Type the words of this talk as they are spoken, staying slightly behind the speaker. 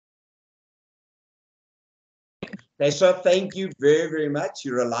Pesha, thank you very, very much.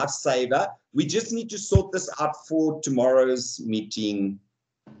 You're a lifesaver. We just need to sort this out for tomorrow's meeting.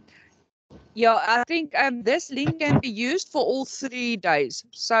 Yeah, I think this link can be used for all 3 days.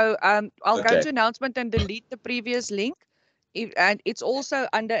 So I'll go to announcement and delete the previous link. And it's also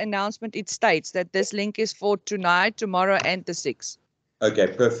under announcement, it states that this link is for tonight, tomorrow, and the 6th.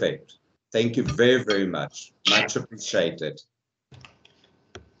 Okay, perfect. Thank you very, very much. Much appreciated.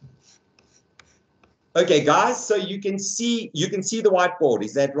 Okay, guys, so you can see the whiteboard.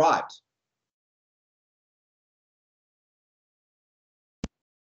 Is that right?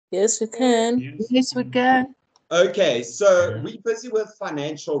 Yes, we can. Yes, we can. Okay, so we're busy with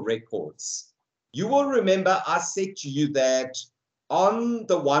financial records. You will remember I said to you that on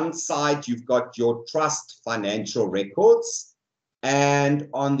the one side, you've got your trust financial records, and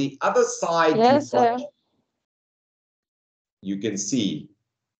on the other side, you can see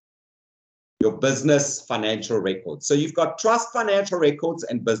your business financial records. So you've got trust financial records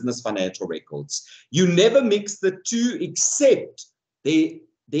and business financial records. You never mix the two, except there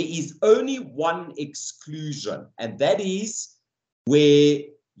is only one exclusion, and that is where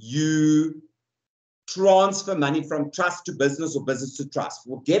you transfer money from trust to business or business to trust.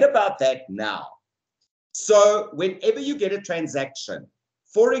 Forget about that now. So whenever you get a transaction,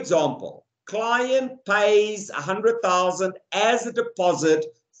 for example, client pays 100,000 as a deposit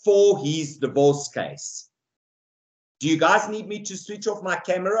for his divorce case. Do you guys need me to switch off my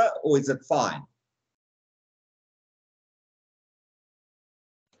camera, or is it fine?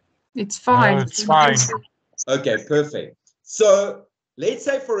 It's fine. No, it's fine. Okay, perfect. So let's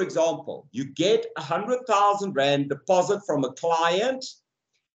say, for example, you get 100,000 Rand deposit from a client,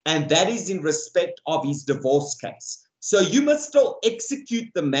 and that is in respect of his divorce case. So you must still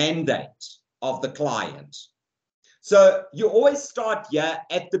execute the mandate of the client. So you always start here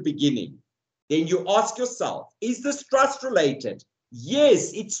at the beginning. Then you ask yourself, is this trust related?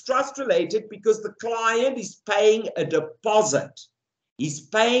 Yes, it's trust related because the client is paying a deposit. He's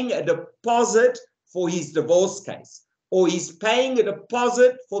paying a deposit for his divorce case, or he's paying a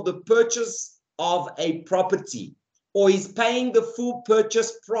deposit for the purchase of a property, or he's paying the full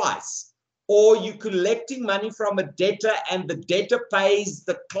purchase price, or you're collecting money from a debtor and the debtor pays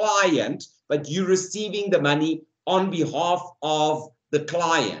the client, but you're receiving the money on behalf of the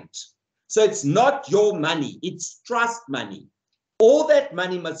client. So it's not your money, it's trust money. All that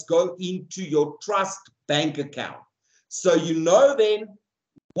money must go into your trust bank account. So you know then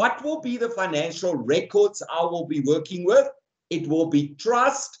what will be the financial records I will be working with? It will be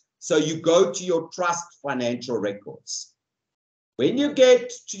trust. So you go to your trust financial records. When you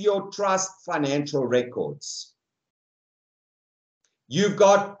get to your trust financial records, you've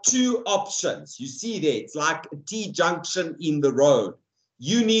got 2 options. You see there, it's like a T-junction in the road.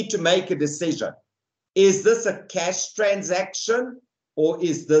 You need to make a decision. Is this a cash transaction or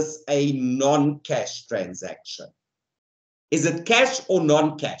is this a non-cash transaction? Is it cash or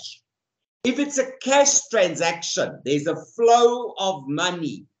non-cash? If it's a cash transaction, there's a flow of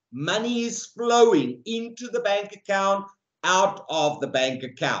money. Money is flowing into the bank account, out of the bank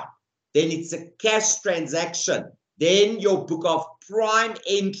account. Then it's a cash transaction. Then your book of prime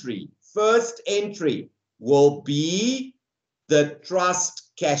entry, first entry, will be the trust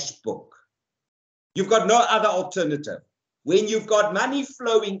cash book. You've got no other alternative. When you've got money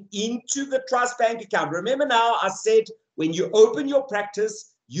flowing into the trust bank account, remember now I said when you open your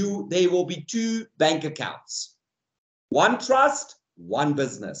practice, there will be 2 bank accounts. One trust, one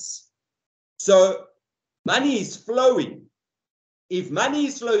business. So money is flowing. If money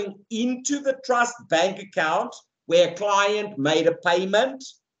is flowing into the trust bank account where a client made a payment,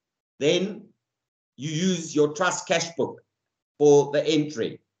 then you use your trust cash book for the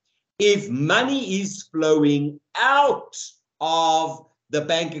entry. If money is flowing out of the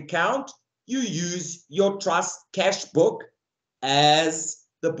bank account, you use your trust cash book as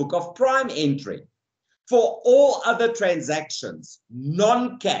the book of prime entry. For all other transactions,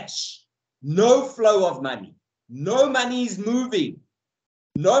 non-cash, no flow of money, no money is moving,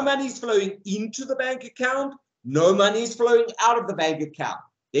 no money is flowing into the bank account, no money is flowing out of the bank account,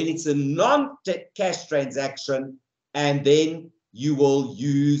 then it's a non-cash transaction, and then you will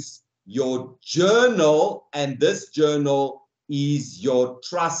use your journal, and this journal is your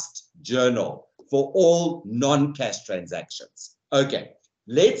trust journal for all non-cash transactions. Okay,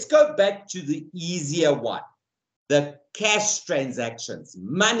 let's go back to the easier one, the cash transactions.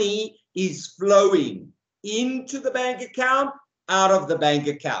 Money is flowing into the bank account, out of the bank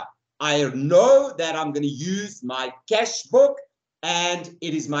account. I know that I'm going to use my cash book, and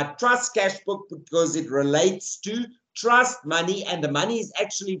it is my trust cash book because it relates to trust money, and the money is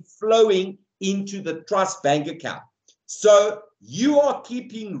actually flowing into the trust bank account. So you are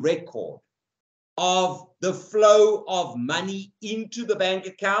keeping record of the flow of money into the bank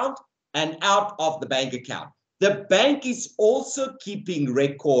account and out of the bank account. The bank is also keeping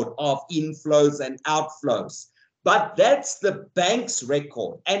record of inflows and outflows, but that's the bank's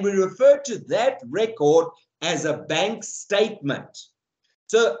record. And we refer to that record as a bank statement.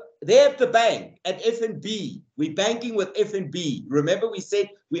 So there at the bank, at FNB, we're banking with FNB. Remember we said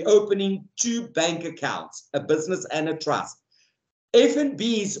we're opening 2 bank accounts, a business and a trust.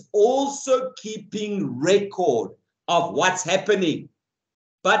 FNB is also keeping record of what's happening.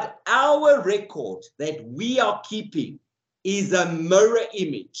 But our record that we are keeping is a mirror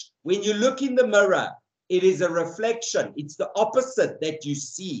image. When you look in the mirror, it is a reflection. It's the opposite that you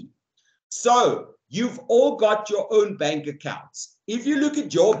see. So you've all got your own bank accounts. If you look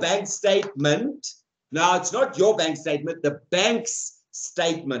at your bank statement, now it's not your bank statement, the bank's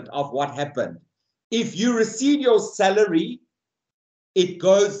statement of what happened. If you receive your salary, it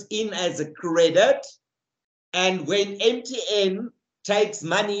goes in as a credit. And when MTN takes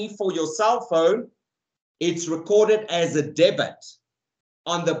money for your cell phone, it's recorded as a debit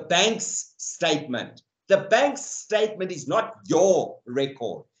on the bank's statement. The bank's statement is not your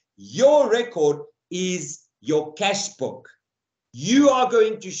record. Your record is your cash book. You are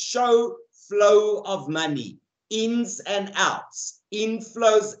going to show flow of money, ins and outs,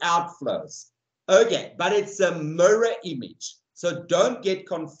 inflows, outflows. Okay, but it's a mirror image. So don't get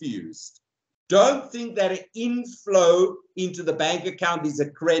confused. Don't think that an inflow into the bank account is a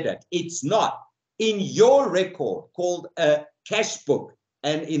credit. It's not. In your record called a cash book,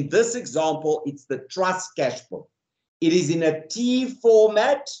 and in this example, it's the trust cash book. It is in a T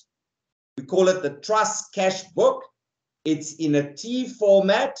format. We call it the trust cash book. It's in a T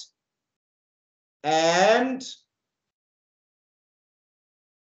format. And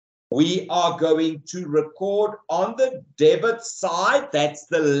we are going to record on the debit side, that's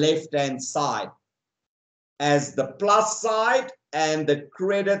the left-hand side, as the plus side, and the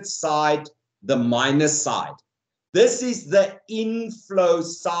credit side, the minus side. This is the inflow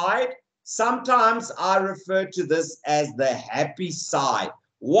side. Sometimes I refer to this as the happy side.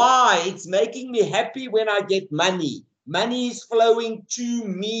 Why? It's making me happy when I get money. Money is flowing to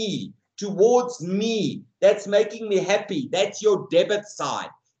me, towards me. That's making me happy. That's your debit side.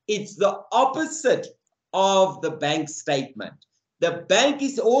 It's the opposite of the bank statement. The bank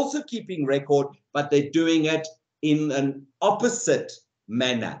is also keeping record, but they're doing it in an opposite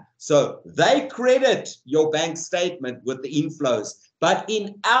manner. So they credit your bank statement with the inflows, but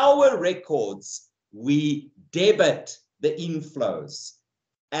in our records, we debit the inflows.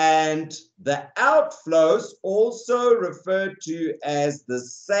 And the outflows, also referred to as the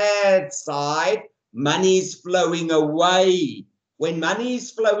sad side, money is flowing away. When money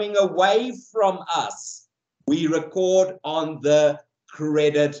is flowing away from us, we record on the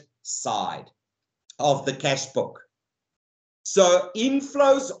credit side of the cash book. So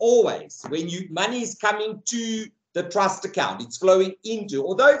inflows always, when money is coming to the trust account, it's flowing into,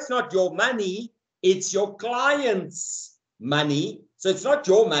 although it's not your money, it's your client's money. So it's not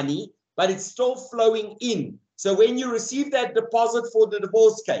your money, but it's still flowing in. So when you receive that deposit for the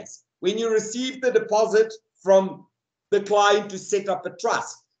divorce case, when you receive the deposit from the client to set up a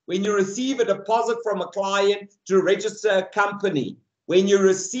trust, when you receive a deposit from a client to register a company, when you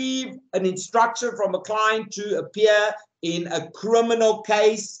receive an instruction from a client to appear in a criminal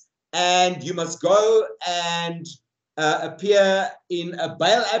case and you must go and appear in a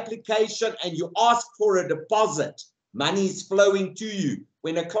bail application and you ask for a deposit, money is flowing to you.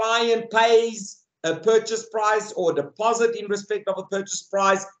 When a client pays a purchase price or deposit in respect of a purchase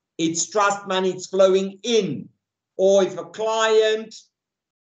price, it's trust money, it's flowing in. Or if a client,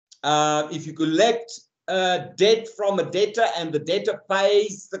 if you collect debt from a debtor and the debtor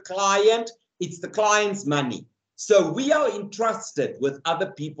pays the client, it's the client's money. So we are entrusted with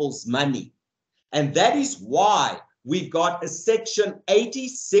other people's money. And that is why we've got a section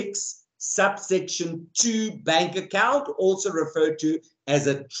 86, subsection 2 bank account, also referred to as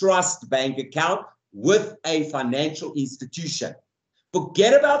a trust bank account with a financial institution.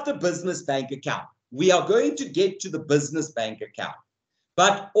 Forget about the business bank account. We are going to get to the business bank account.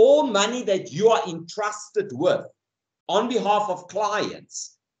 But all money that you are entrusted with on behalf of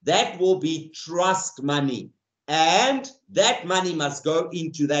clients, that will be trust money. And that money must go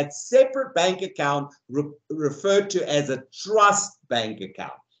into that separate bank account referred to as a trust bank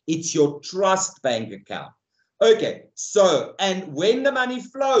account. It's your trust bank account. Okay, so, and when the money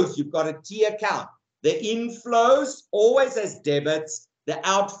flows, you've got a T account. The inflows always as debits, the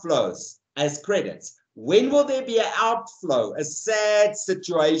outflows as credits. When will there be an outflow, a sad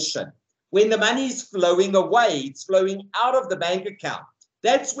situation? When the money is flowing away, it's flowing out of the bank account.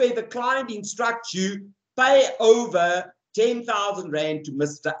 That's where the client instructs you, pay over 10,000 Rand to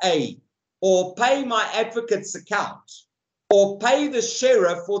Mr. A, or pay my advocate's account, or pay the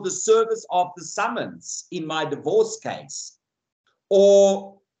sheriff for the service of the summons in my divorce case,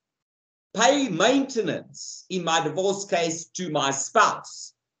 or pay maintenance in my divorce case to my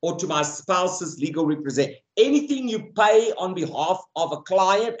spouse or to my spouse's legal representative. Anything you pay on behalf of a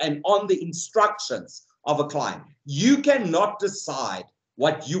client and on the instructions of a client, you cannot decide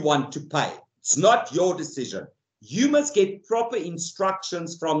what you want to pay. It's not your decision. You must get proper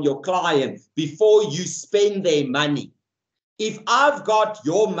instructions from your client before you spend their money. If I've got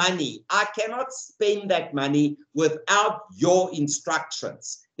your money, I cannot spend that money without your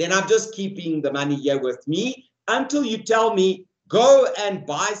instructions. Then I'm just keeping the money here with me until you tell me, go and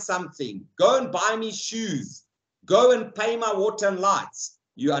buy something, go and buy me shoes, go and pay my water and lights.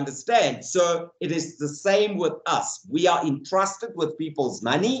 You understand? So it is the same with us. We are entrusted with people's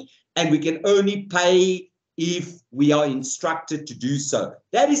money, and we can only pay if we are instructed to do so.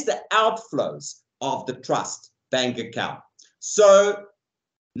 That is the outflows of the trust bank account. So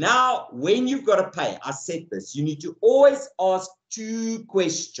now when you've got to pay, I said this, you need to always ask 2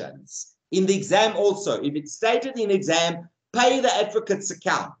 questions. In the exam also, if it's stated in exam, pay the advocate's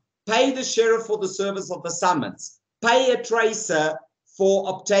account, pay the sheriff for the service of the summons, pay a tracer for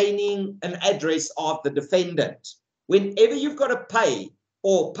obtaining an address of the defendant. Whenever you've got to pay,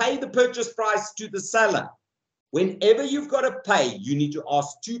 or pay the purchase price to the seller, whenever you've got to pay, you need to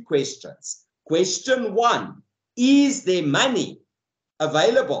ask 2 questions. Question 1, is there money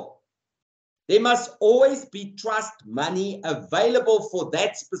available? There must always be trust money available for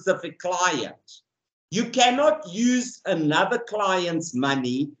that specific client. You cannot use another client's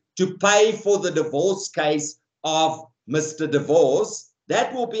money to pay for the divorce case of Mr. Divorce.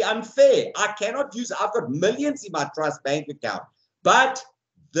 That will be unfair. I cannot use, I've got millions in my trust bank account, but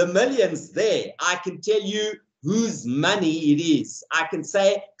the millions there, I can tell you whose money it is. I can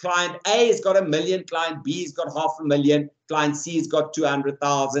say client A has got 1 million, client B has got 500,000, client C has got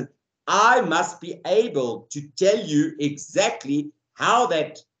 200,000. I must be able to tell you exactly how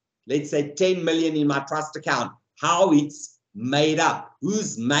that, let's say 10 million in my trust account, how it's made up,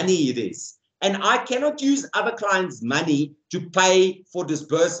 whose money it is. And I cannot use other clients' money to pay for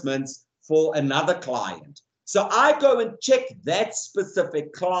disbursements for another client. So I go and check that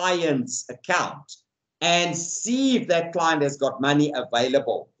specific client's account and see if that client has got money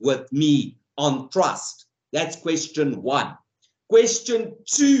available with me on trust. That's question 1. Question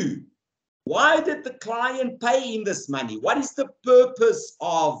 2, why did the client pay in this money? What is the purpose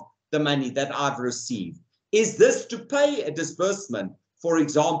of the money that I've received? Is this to pay a disbursement, for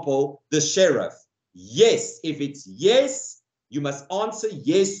example, the sheriff? Yes. If it's yes, you must answer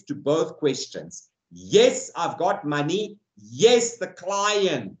yes to both questions. Yes, I've got money. Yes, the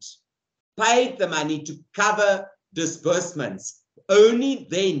client paid the money to cover disbursements. Only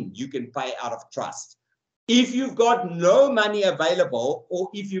then you can pay out of trust. If you've got no money available, or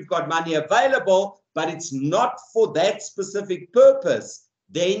if you've got money available, but it's not for that specific purpose,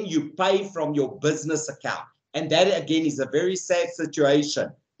 then you pay from your business account. And that, again, is a very sad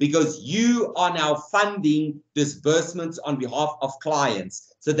situation because you are now funding disbursements on behalf of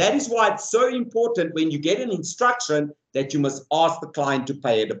clients. So that is why it's so important when you get an instruction that you must ask the client to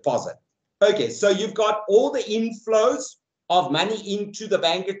pay a deposit. Okay, so you've got all the inflows of money into the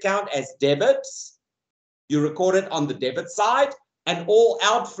bank account as debits. You record it on the debit side, and all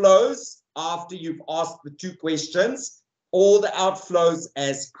outflows after you've asked the 2 questions, all the outflows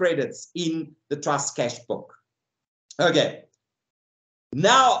as credits in the trust cash book. Okay.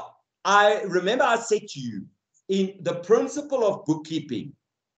 Now, I remember I said to you, in the principle of bookkeeping,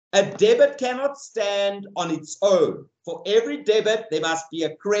 a debit cannot stand on its own. For every debit, there must be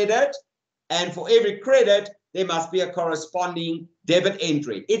a credit, and for every credit, there must be a corresponding debit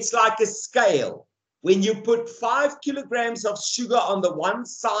entry. It's like a scale. When you put 5 kilograms of sugar on the one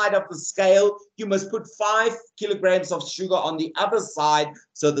side of the scale, you must put 5 kilograms of sugar on the other side,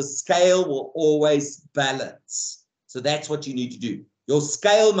 so the scale will always balance. So that's what you need to do. Your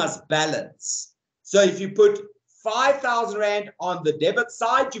scale must balance. So if you put 5,000 Rand on the debit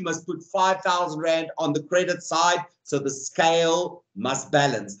side, you must put 5,000 Rand on the credit side, so the scale must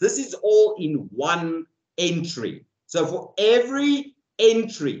balance. This is all in one entry. So for every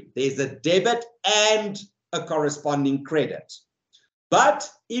entry, there's a debit and a corresponding credit. But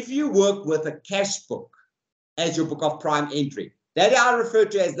if you work with a cash book as your book of prime entry, that I refer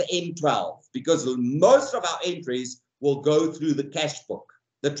to as the N12, because most of our entries will go through the cash book,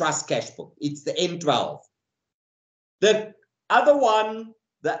 the trust cash book. It's the N12. The other one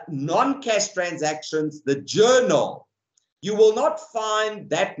the non-cash transactions, the journal, you will not find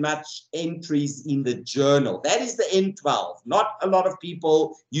that much entries in the journal. That is the N12. Not a lot of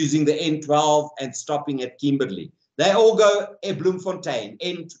people using the N12 and stopping at Kimberley. They all go Bloemfontein,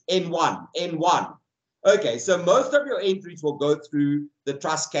 N1, N1. Okay, so most of your entries will go through the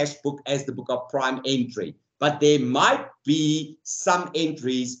Trust Cash book as the book of prime entry. But there might be some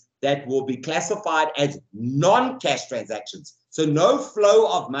entries that will be classified as non-cash transactions. So no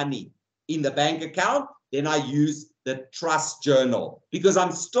flow of money in the bank account. Then I use the trust journal because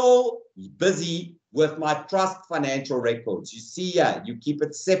I'm still busy with my trust financial records. You see here, you keep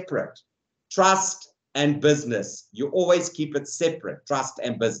it separate. Trust and business. You always keep it separate, trust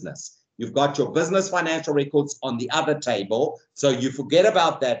and business. You've got your business financial records on the other table, so you forget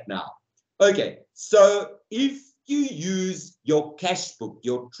about that now. Okay, so if you use your cash book,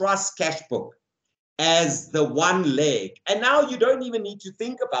 your trust cash book, as the one leg, and now you don't even need to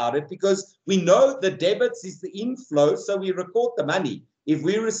think about it because we know the debits is the inflow, so we record the money. If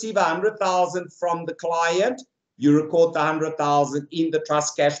we receive 100,000 from the client, you record the 100,000 in the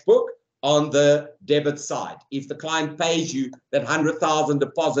trust cash book on the debit side. If the client pays you that 100,000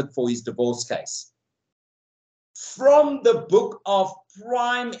 deposit for his divorce case. From the book of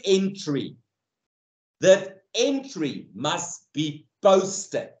prime entry, that entry must be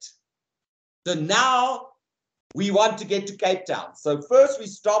posted. So now we want to get to Cape Town. So first we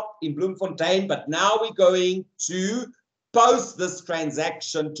stopped in Bloemfontein, but now we're going to post this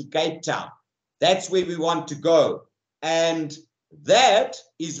transaction to Cape Town. That's where we want to go. And that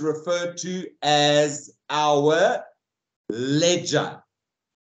is referred to as our ledger.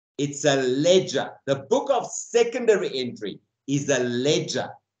 It's a ledger. The book of secondary entry is a ledger.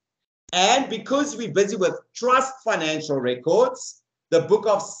 And because we're busy with trust financial records, the book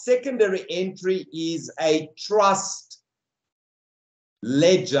of secondary entry is a trust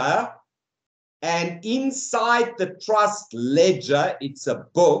ledger. And inside the trust ledger, it's a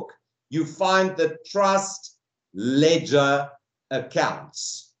book, you find the trust ledger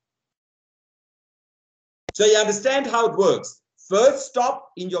accounts. So you understand how it works. First stop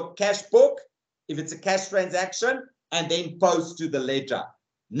in your cash book, if it's a cash transaction, and then post to the ledger.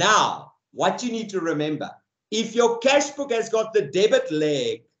 Now, what you need to remember, if your cash book has got the debit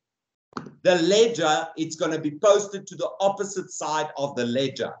leg, the ledger, it's going to be posted to the opposite side of the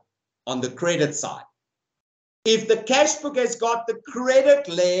ledger, on the credit side. If the cash book has got the credit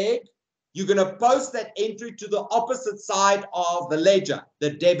leg, you're going to post that entry to the opposite side of the ledger,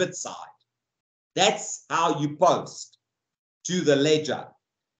 the debit side. That's how you post to the ledger.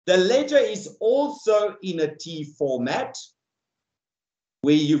 The ledger is also in a T format,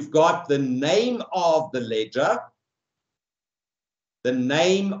 where you've got the name of the ledger, the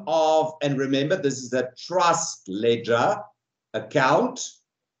name of, and remember, this is a trust ledger account.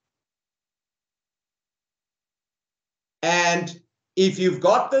 And if you've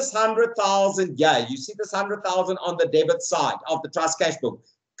got this 100,000, yeah, you see this 100,000 on the debit side of the trust cash book.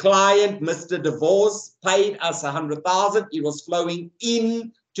 Client, Mr. Divorce, paid us 100,000. It was flowing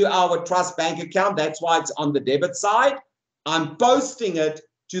into our trust bank account. That's why it's on the debit side. I'm posting it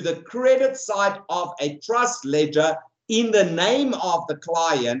to the credit side of a trust ledger in the name of the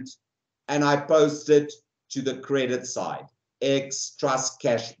client, and I post it to the credit side. X trust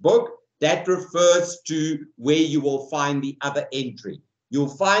cash book. That refers to where you will find the other entry. You'll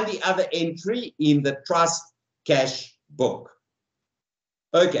find the other entry in the trust cash book.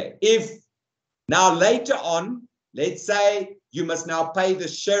 Okay, if now later on, let's say you must now pay the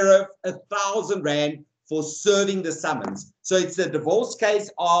sheriff 1,000 Rand for serving the summons. So it's the divorce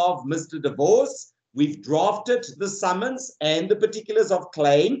case of Mr. Divorce. We've drafted the summons and the particulars of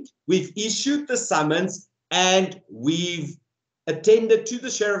claim. We've issued the summons and we've attended to the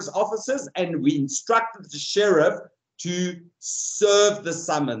sheriff's offices and we instructed the sheriff to serve the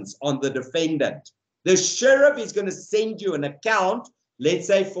summons on the defendant. The sheriff is going to send you an account, let's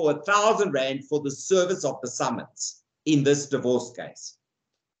say for 1,000 Rand for the service of the summons in this divorce case.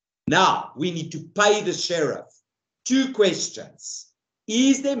 Now, we need to pay the sheriff. 2 questions.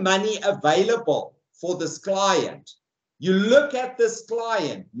 Is there money available for this client? You look at this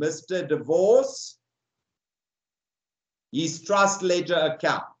client, Mr. Divorce, his trust ledger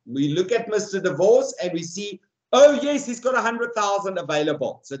account. We look at Mr. Divorce and we see, oh yes, he's got 100,000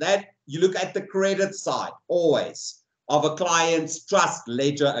 available. So that you look at the credit side always of a client's trust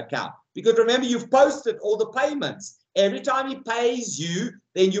ledger account. Because remember, you've posted all the payments. Every time he pays you,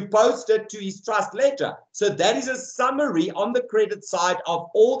 then you post it to his trust ledger. So that is a summary on the credit side of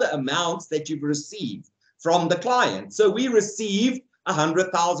all the amounts that you've received from the client. So we received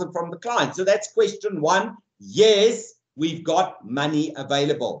 100,000 from the client. So that's question 1. Yes, we've got money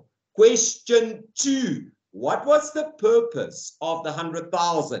available. Question 2, what was the purpose of the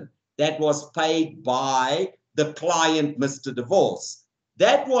 100,000 that was paid by the client, Mr. Divorce?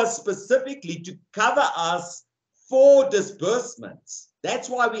 That was specifically to cover us for disbursements. That's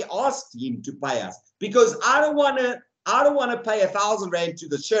why we asked him to pay us, because I don't want to pay 1,000 rand to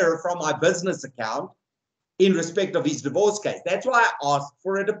the sheriff from my business account in respect of his divorce case. That's why I asked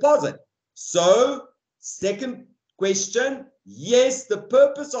for a deposit. So, second question, yes, the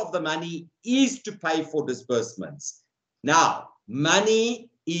purpose of the money is to pay for disbursements. Now, money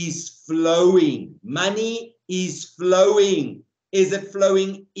is flowing. Money is flowing. Is it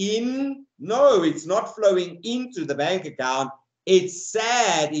flowing in? No, it's not flowing into the bank account. It's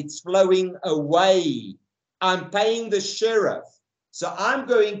sad, it's flowing away. I'm paying the sheriff. So I'm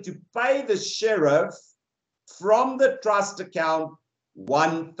going to pay the sheriff from the trust account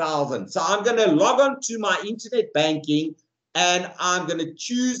 1,000. So I'm going to log on to my internet banking and I'm going to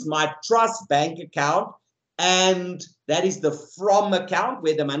choose my trust bank account. And that is the from account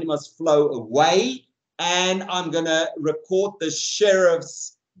where the money must flow away. And I'm going to record the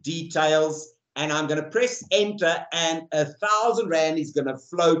sheriff's details and I'm going to press enter and 1,000 rand is going to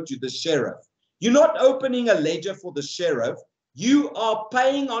flow to the sheriff. You're not opening a ledger for the sheriff. You are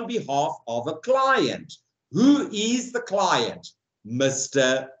paying on behalf of a client. Who is the client?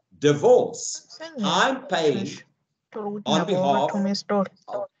 Mr. Divorce. I'm paying on behalf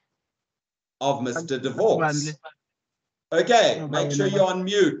of Mr. Divorce. Okay, make sure you're on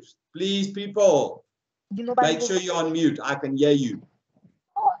mute. Please, people. Make sure you're on mute. I can hear you.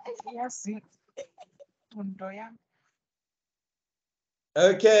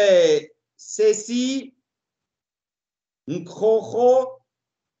 Okay, Ceci, Nkhojo,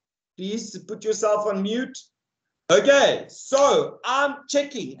 please put yourself on mute. Okay, so I'm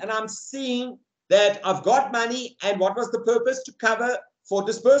checking and I'm seeing that I've got money and what was the purpose? To cover for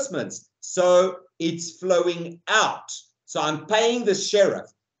disbursements. So it's flowing out. So I'm paying the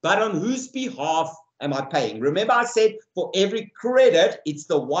sheriff, but on whose behalf am I paying? Remember I said for every credit, it's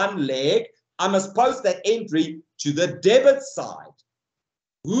the one leg. I must post that entry to the debit side.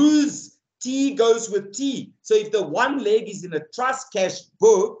 Whose T goes with T? So if the one leg is in a trust cash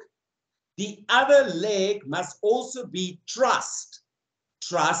book, the other leg must also be trust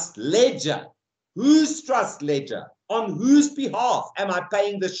ledger. Whose trust ledger? On whose behalf am I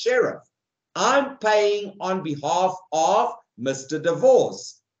paying the sheriff? I'm paying on behalf of Mr.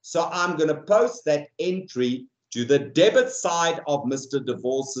 Divorce. So I'm going to post that entry to the debit side of Mr.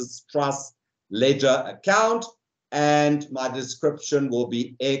 Divorce's trust ledger account, and my description will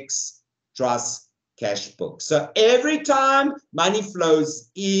be X trust cash book. So every time money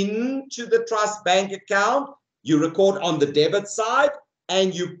flows into the trust bank account, you record on the debit side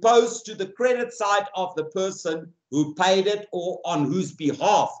and you post to the credit side of the person who paid it or on whose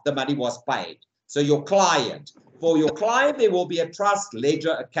behalf the money was paid. So your client. For your client, there will be a trust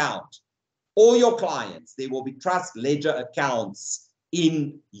ledger account. All your clients, there will be trust ledger accounts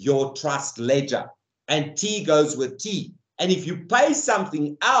in your trust ledger. And T goes with T. And if you pay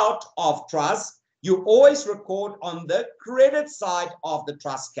something out of trust, you always record on the credit side of the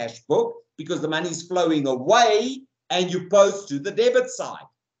trust cash book because the money is flowing away and you post to the debit side.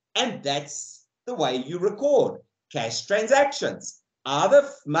 And that's the way you record cash transactions. Either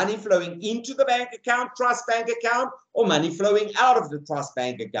money flowing into the bank account, trust bank account, or money flowing out of the trust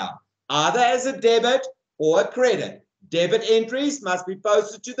bank account, either as a debit or a credit. Debit entries must be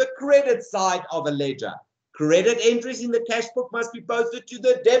posted to the credit side of a ledger. Credit entries in the cash book must be posted to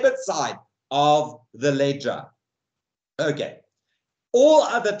the debit side of the ledger. Okay. All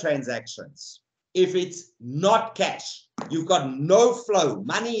other transactions, if it's not cash, you've got no flow.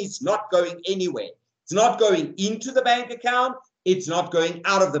 Money is not going anywhere. It's not going into the bank account. It's not going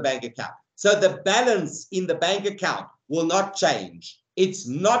out of the bank account. So the balance in the bank account will not change. It's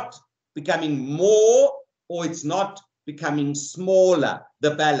not becoming more or it's not becoming smaller,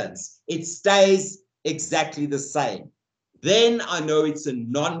 the balance. It stays exactly the same. Then I know it's a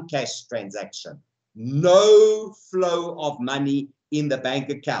non-cash transaction. No flow of money in the bank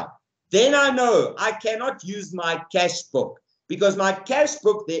account. Then I know I cannot use my cash book because my cash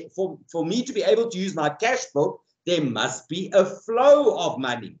book, for me to be able to use my cash book, there must be a flow of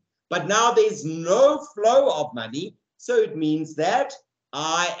money. But now there's no flow of money. So it means that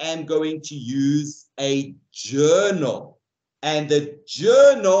I am going to use a journal. And the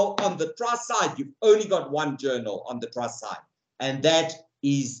journal on the trust side, you've only got one journal on the trust side. And that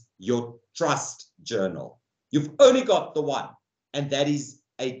is your trust journal. You've only got the one. And that is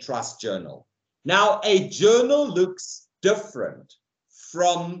a trust journal. Now, a journal looks different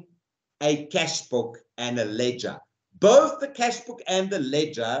from a cash book and a ledger. both the cash book and the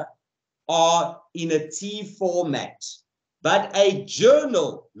ledger are in a T format, but a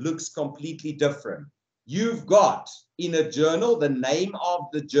journal looks completely different. You've got in a journal the name of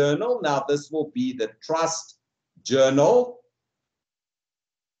the journal. Now this will be the trust journal.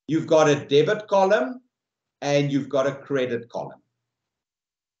 You've got a debit column and you've got a credit column.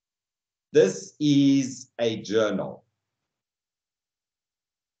 This is a journal.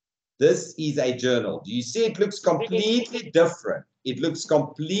 This is a journal. Do you see it looks completely different? It looks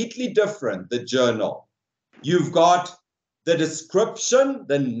completely different, the journal. You've got the description,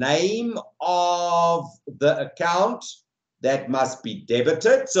 the name of the account that must be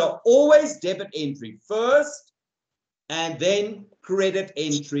debited. So always debit entry first and then credit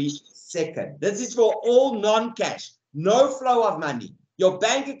entry second. This is for all non-cash, no flow of money. Your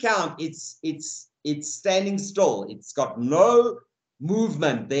bank account, it's standing still. It's got no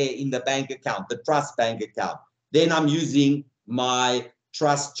movement there in the bank account, the trust bank account. Then I'm using my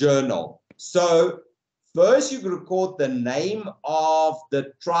trust journal. So first you record the name of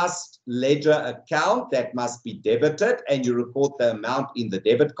the trust ledger account that must be debited, and you record the amount in the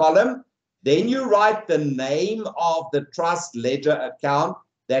debit column. Then you write the name of the trust ledger account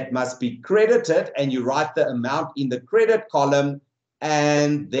that must be credited, and you write the amount in the credit column,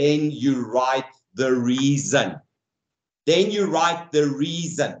 and then you write the reason. Then you write the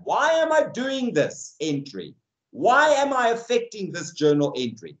reason. Why am I doing this entry? Why am I affecting this journal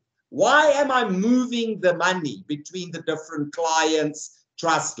entry? Why am I moving the money between the different clients'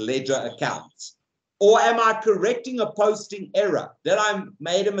 trust ledger accounts? Or am I correcting a posting error? Did I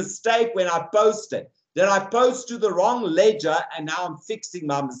made a mistake when I posted? Did I post to the wrong ledger and now I'm fixing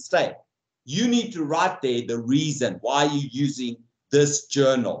my mistake? You need to write there the reason why you're using this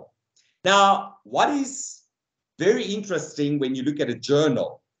journal. Now, what is very interesting when you look at a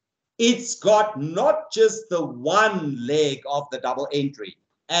journal, it's got not just the one leg of the double entry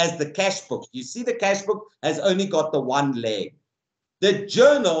as the cash book. You see the cash book has only got the one leg. The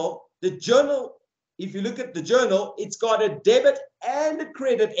journal, if you look at the journal, it's got a debit and a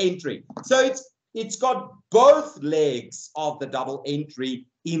credit entry. So it's got both legs of the double entry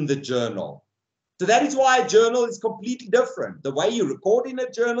in the journal. So that is why a journal is completely different. The way you record in a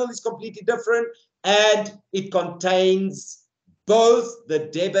journal is completely different, and it contains both the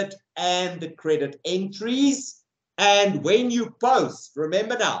debit and the credit entries. And when you post,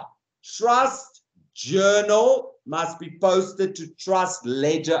 remember now, trust journal must be posted to trust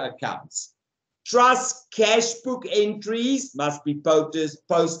ledger accounts. Trust cash book entries must be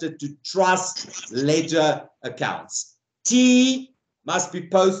posted to trust ledger accounts. T must be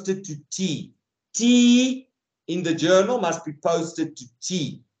posted to T. T in the journal must be posted to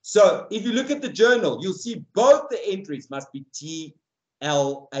T. So if you look at the journal, you'll see both the entries must be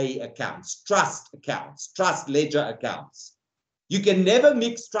TLA accounts, trust ledger accounts. You can never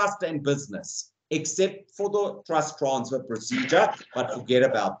mix trust and business except for the trust transfer procedure, but forget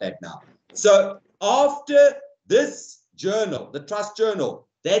about that now. So after this journal, the trust journal,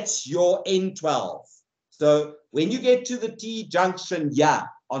 that's your N12. So when you get to the T junction, yeah,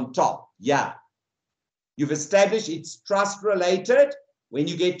 on top, yeah, you've established it's trust related. When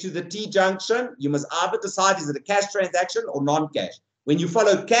you get to the T junction, you must either decide is it a cash transaction or non-cash. When you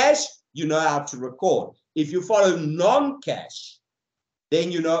follow cash, you know how to record. If you follow non-cash,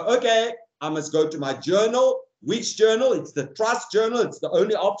 then you know, okay, I must go to my journal. Which journal? It's the trust journal. It's the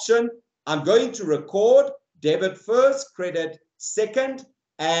only option. I'm going to record debit first, credit second,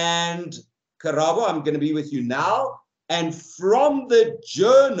 and Karabo, I'm going to be with you now. And from the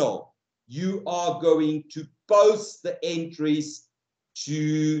journal, you are going to post the entries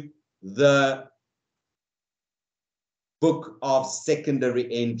to the book of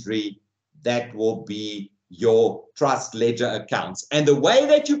secondary entry. That will be your trust ledger accounts. And the way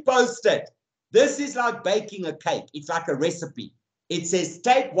that you post it, this is like baking a cake. It's like a recipe. It says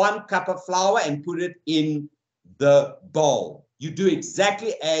take 1 cup of flour and put it in the bowl. You do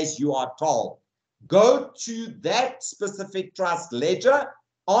exactly as you are told. Go to that specific trust ledger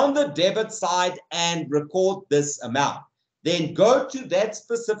on the debit side and record this amount. Then go to that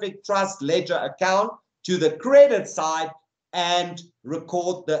specific trust ledger account to the credit side and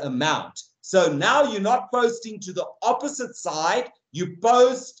record the amount. So now you're not posting to the opposite side. You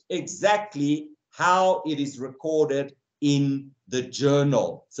post exactly how it is recorded in the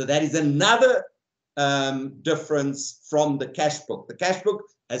journal. So that is another difference from the cash book. The cash book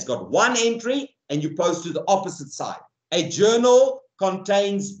has got one entry and you post to the opposite side. A journal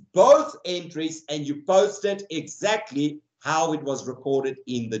contains both entries and you post it exactly how it was recorded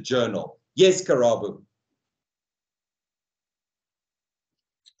in the journal. Yes, Karabu.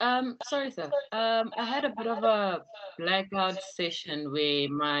 Sorry, sir. I had a bit of a blackout session where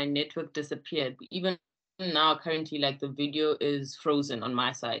my network disappeared. Even now, currently, like the video is frozen on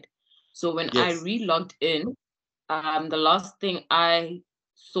my side. So when I Yes. re-logged in, the last thing I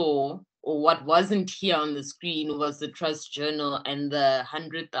saw, or what wasn't here on the screen, was the trust journal and the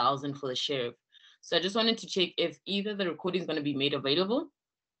 100,000 for the sheriff. So I just wanted to check if either the recording is going to be made available,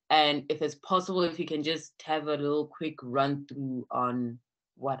 and if it's possible, if you can just have a little quick run through on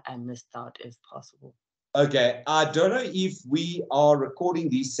what I missed out, if possible. Okay, I don't know if we are recording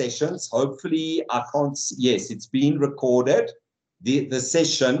these sessions. Hopefully, I can't. Yes, it's being recorded. The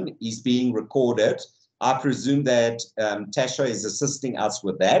session is being recorded. I presume that Tasha is assisting us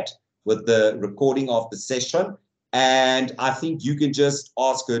with that, with the recording of the session. And I think you can just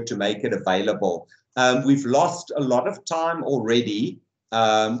ask her to make it available. We've lost a lot of time already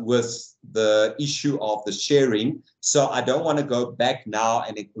with the issue of the sharing. So I don't want to go back now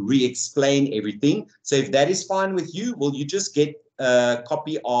and re-explain everything. So if that is fine with you, will you just get a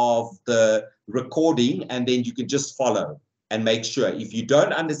copy of the recording and then you can just follow and make sure. If you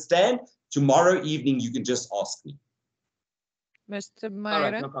don't understand, tomorrow evening you can just ask me. Mr. All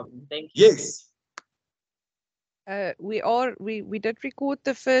right, Meiring, no problem. Thank you. Yes. we did record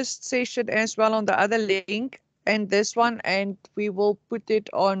the first session as well on the other link and this one, and we will put it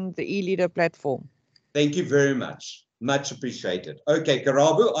on the e-leader platform. Thank you very much. Much appreciated. Okay,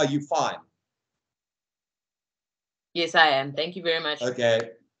 Karabu, are you fine? Yes, I am. Thank you very much. Okay.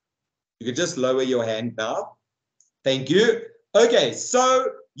 You can just lower your hand now. Thank you. Okay, so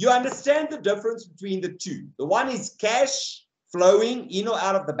you understand the difference between the two. The one is cash flowing in or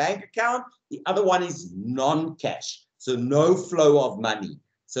out of the bank account. The other one is non-cash, so no flow of money.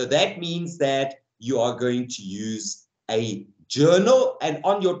 So that means that you are going to use a journal, and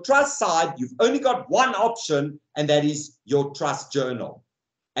on your trust side, you've only got one option, and that is your trust journal.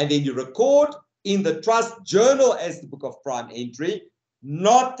 And then you record in the trust journal as the book of prime entry,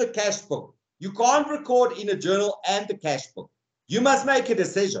 not the cash book. You can't record in a journal and the cash book. You must make a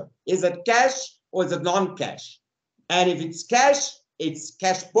decision. Is it cash or is it non-cash? And if it's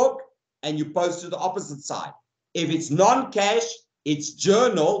cash book, and you post to the opposite side. If it's non-cash, it's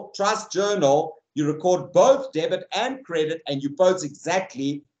journal, trust journal. You record both debit and credit, and you post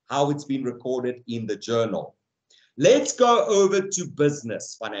exactly how it's been recorded in the journal. Let's go over to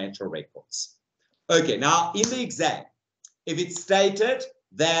business financial records. Okay, now in the exam, if it's stated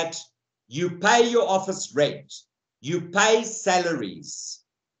that you pay your office rent, you pay salaries,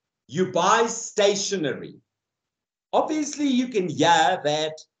 you buy stationery, obviously you can hear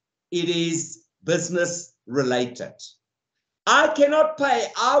that it is business related. I cannot pay,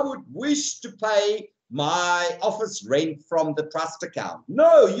 I would wish to pay my office rent from the trust account.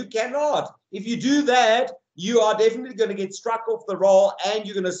 No, you cannot. If you do that, you are definitely going to get struck off the roll and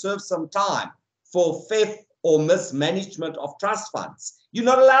you're going to serve some time for theft or mismanagement of trust funds. You're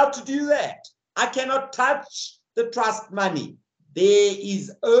not allowed to do that. I cannot touch the trust money. There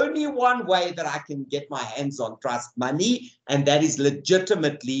is only one way that I can get my hands on trust money, and that is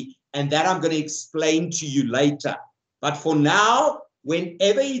legitimately, and that I'm going to explain to you later. But for now,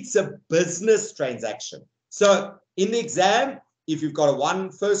 whenever it's a business transaction. So in the exam, if you've got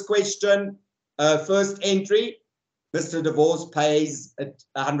a first question, first entry, Mr. Divorce pays a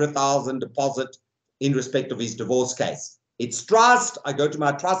 100,000 deposit in respect of his divorce case. It's trust. I go to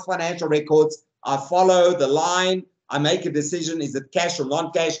my trust financial records. I follow the line. I make a decision. Is it cash or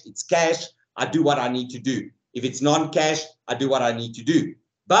non-cash? It's cash. I do what I need to do. If it's non-cash, I do what I need to do.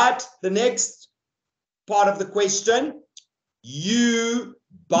 But the next part of the question, you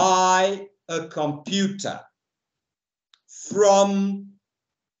buy a computer from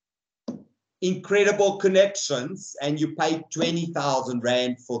Incredible Connections and you pay 20,000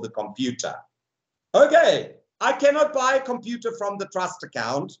 Rand for the computer. Okay, I cannot buy a computer from the trust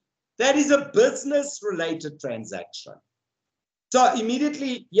account. That is a business-related transaction. So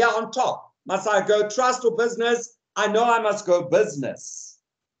immediately, yeah, on top, must I go trust or business? I know I must go business.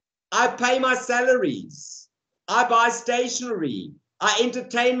 I pay my salaries. I buy stationery. I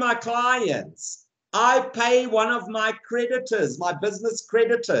entertain my clients. I pay one of my creditors, my business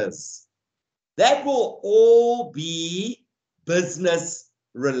creditors. That will all be business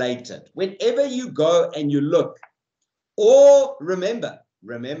related. Whenever you go and you look, or remember,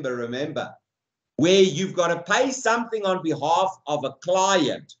 where you've got to pay something on behalf of a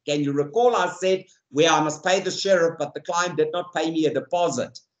client. Can you recall I said where I must pay the sheriff, but the client did not pay me a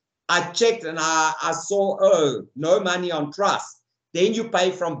deposit? I checked and I saw, oh, no money on trust. Then you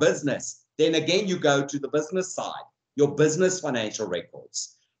pay from business. Then again, you go to the business side, your business financial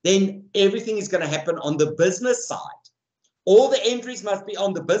records. Then everything is going to happen on the business side. All the entries must be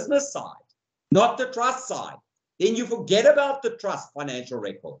on the business side, not the trust side. Then you forget about the trust financial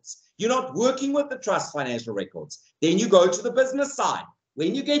records. You're not working with the trust financial records. Then you go to the business side.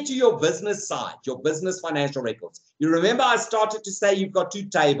 When you get to your business side, your business financial records, you remember I started to say you've got two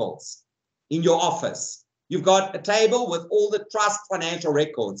tables in your office. You've got a table with all the trust financial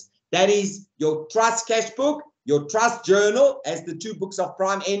records. That is your trust cash book, your trust journal as the 2 books of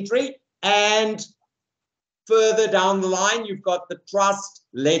prime entry, and further down the line, you've got the trust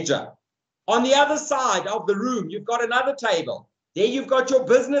ledger. On the other side of the room, you've got another table. There you've got your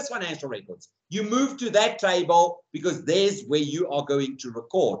business financial records. You move to that table because there's where you are going to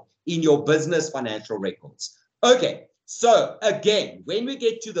record in your business financial records. Okay, so again, when we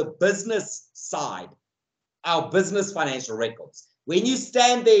get to the business side, our business financial records, when you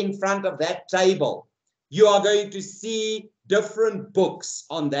stand there in front of that table, you are going to see different books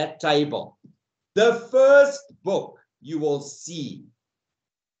on that table. The first book you will see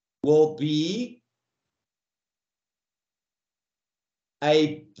will be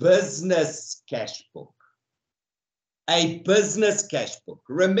a business cash book. A business cash book.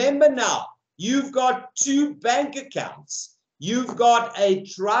 Remember now, you've got 2 bank accounts. You've got a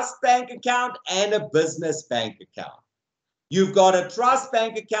trust bank account and a business bank account. You've got a trust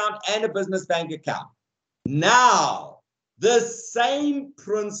bank account and a business bank account. Now, the same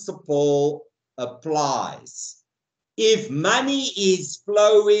principle applies. If money is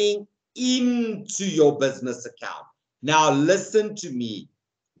flowing into your business account, now listen to me.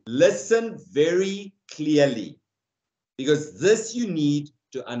 Listen very clearly, because this you need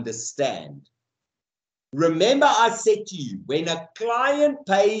to understand. Remember I said to you, when a client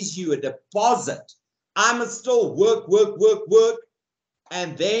pays you a deposit, I must still work,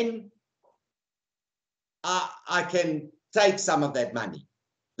 and then I can take some of that money,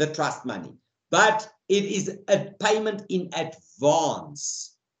 the trust money. But it is a payment in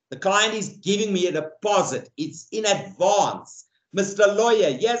advance. The client is giving me a deposit. It's in advance. Mr.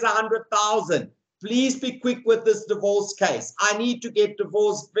 Lawyer, here's 100,000. Please be quick with this divorce case. I need to get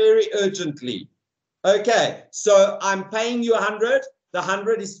divorced very urgently. Okay, so I'm paying you 100. The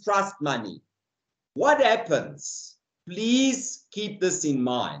 100 is trust money. What happens? Please keep this in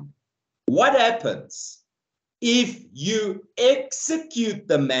mind. What happens if you execute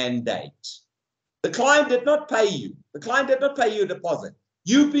the mandate? The client did not pay you. The client did not pay you a deposit.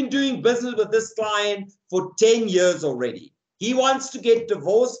 You've been doing business with this client for 10 years already. He wants to get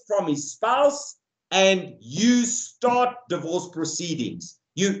divorced from his spouse, and you start divorce proceedings.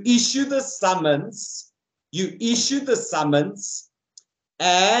 You issue the summons,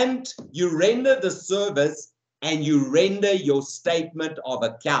 and you render the service, and you render your statement of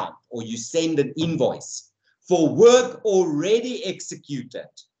account, or you send an invoice for work already executed.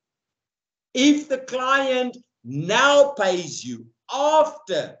 If the client now pays you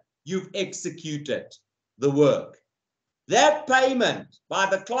after you've executed the work, that payment by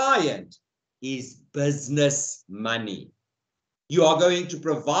the client is business money. You are going to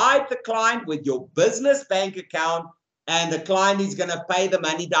provide the client with your business bank account, and the client is going to pay the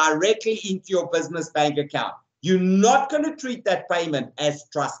money directly into your business bank account. You're not going to treat that payment as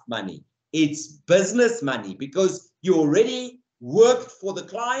trust money. It's business money because you already worked for the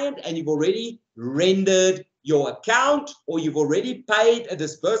client and you've already rendered your account, or you've already paid a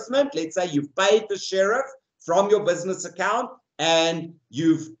disbursement. Let's say you've paid the sheriff from your business account and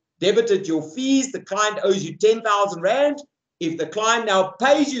you've debited your fees. The client owes you 10,000 Rand. If the client now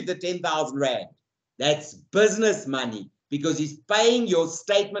pays you the 10,000 Rand, that's business money because he's paying your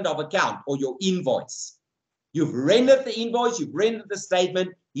statement of account or your invoice. You've rendered the invoice, you've rendered the statement,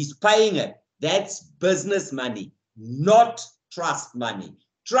 he's paying it. That's business money, not trust money.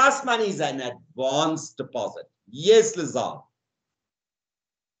 Trust money is an advance deposit. Yes, Lizanne.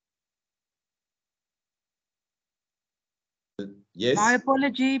 Yes. My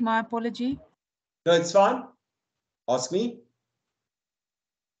apology. No, it's fine. Ask me.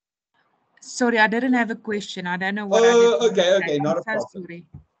 Sorry, I didn't have a question. I don't know what Oh, okay, not a problem. Sorry.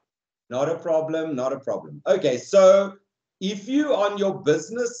 Not a problem. Okay, so if you on your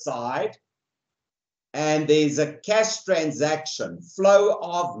business side and there's a cash transaction, flow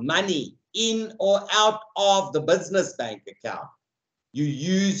of money in or out of the business bank account, you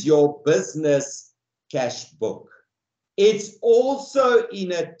use your business cash book. It's also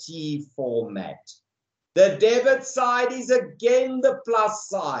in a T format. The debit side is again the plus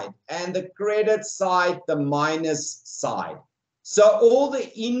side, and the credit side the minus side. So all the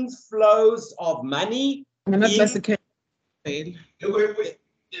inflows of money,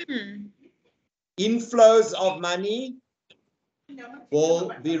 inflows of money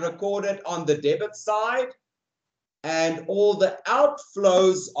will be recorded on the debit side, and all the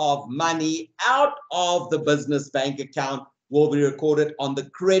outflows of money out of the business bank account will be recorded on the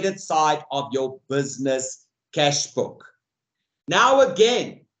credit side of your business cash book. Now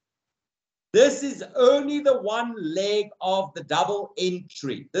again, this is only the one leg of the double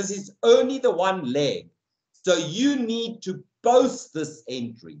entry. This is only the one leg. So you need to post this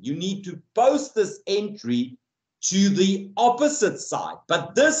entry. You need to post this entry to the opposite side.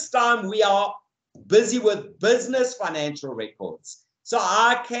 But this time we are busy with business financial records. So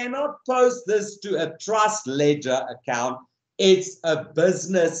I cannot post this to a trust ledger account. It's a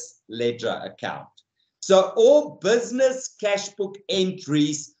business ledger account. So all business cash book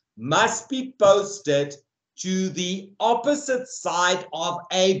entries must be posted to the opposite side of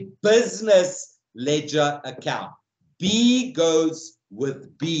a business ledger account. B goes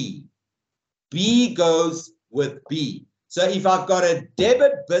with B. B goes with B. So if I've got a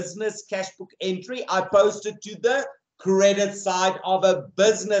debit business cash book entry, I post it to the credit side of a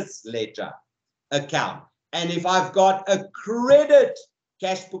business ledger account. And if I've got a credit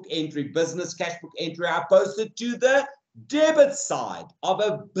cash book entry, business cash book entry, I post it to the debit side of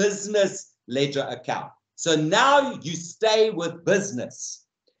a business ledger account. So now you stay with business.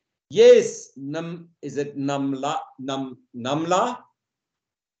 Yes, is it Namla? Namla?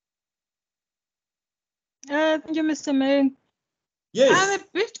 Thank you, Mr. Meiring. Yes. I'm a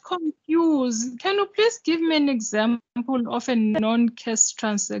bit confused. Can you please give me an example of a non-cash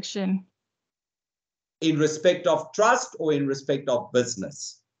transaction? In respect of trust or in respect of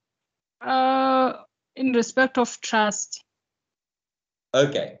business? In respect of trust.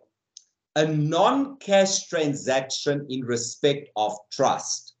 Okay. A non-cash transaction in respect of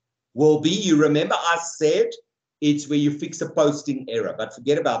trust will be, you remember I said it's where you fix a posting error, but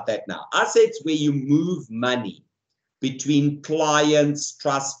forget about that now. I said it's where you move money between clients'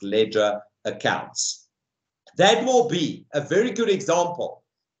 trust ledger accounts. That will be a very good example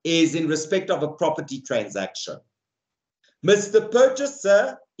is in respect of a property transaction. Mr.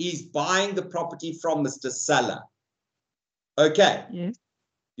 Purchaser is buying the property from Mr. Seller. Okay. Yes.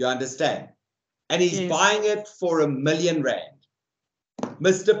 You understand? And he's buying it for R1 million.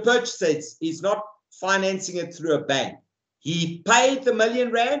 Mr. Purchaser is not financing it through a bank. He paid the R1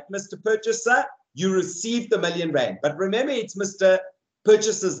 million, Mr. Purchaser, you received the R1 million. But remember, it's Mr.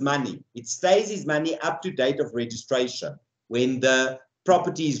 Purchaser's money. It stays his money up to date of registration when the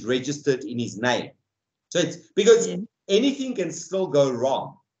property is registered in his name. So it's because anything can still go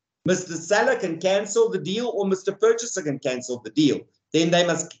wrong. Mr. Seller can cancel the deal or Mr. Purchaser can cancel the deal. Then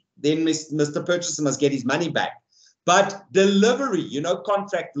Mr. Purchaser must get his money back. But delivery, you know,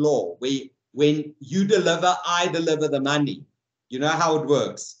 contract law, when you deliver, I deliver the money. You know how it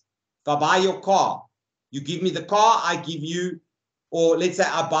works. If I buy your car, you give me the car, I give you, or let's say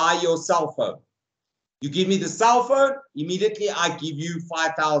I buy your cell phone. You give me the cell phone, immediately I give you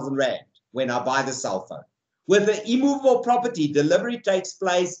 5,000 Rand when I buy the cell phone. With the immovable property, delivery takes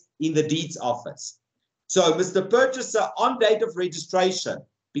place in the deeds office. So Mr. Purchaser on date of registration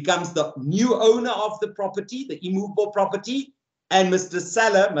becomes the new owner of the property, the immovable property, and Mr.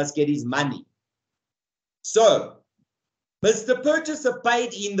 Seller must get his money. So Mr. Purchaser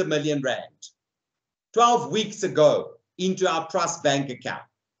paid in the R1 million 12 weeks ago into our trust bank account.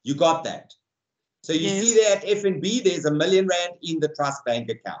 You got that? So you see there at FNB, there's R1 million in the trust bank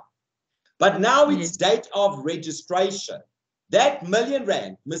account. But now it's date of registration. That R1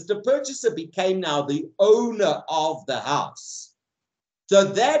 million, Mr. Purchaser became now the owner of the house. So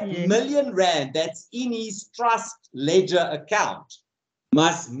that R1 million that's in his trust ledger account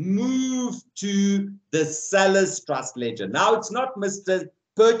must move to the seller's trust ledger. Now it's not Mr.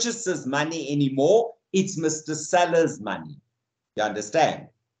 Purchaser's money anymore. It's Mr. Seller's money. You understand?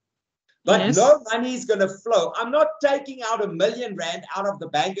 But no money is going to flow. I'm not taking out R1 million out of the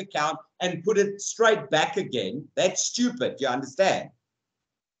bank account and put it straight back again. That's stupid. You understand?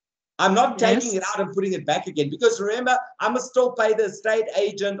 I'm not taking it out and putting it back again because remember, I must still pay the estate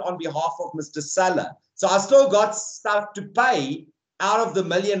agent on behalf of Mr. Seller. So I still got stuff to pay out of the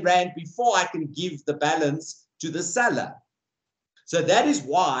R1 million before I can give the balance to the seller. So that is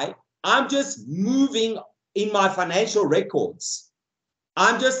why I'm just moving in my financial records.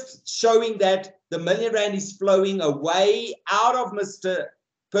 I'm just showing that the R1 million is flowing away out of Mr.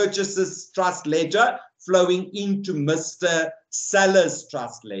 Purchaser's trust ledger, flowing into Mr. Seller's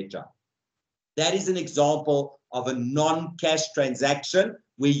trust ledger. That is an example of a non-cash transaction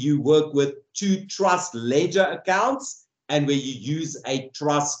where you work with two trust ledger accounts and where you use a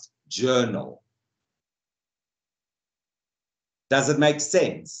trust journal. Does it make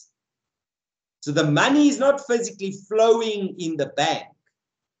sense? So the money is not physically flowing in the bank.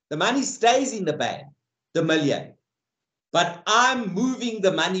 The money stays in the bank, the R1 million. but I'm moving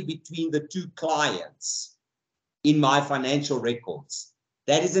the money between the two clients in my financial records.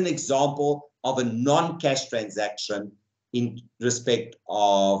 That is an example of a non-cash transaction in respect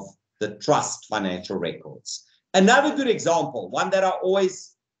of the trust financial records. Another good example, one that I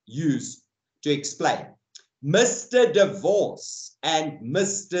always use to explain, Mr. Divorce and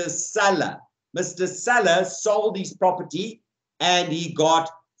Mr. Seller. Mr. Seller sold his property and he got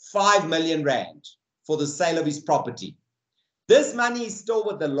 5 million rand for the sale of his property. This money is still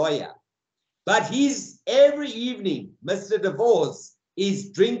with the lawyer, but he's every evening, Mr. Divorce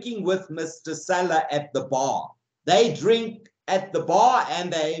is drinking with Mr. Seller at the bar. They drink at the bar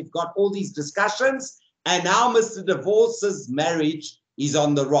and they've got all these discussions, and now Mr. Divorce's marriage is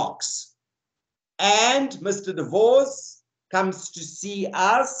on the rocks. And Mr. Divorce comes to see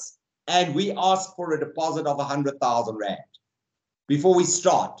us and we ask for a deposit of 100,000 rand before we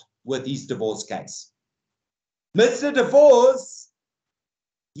start with his divorce case. Mr. Divorce,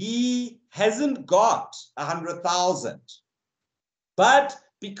 he hasn't got 100,000, but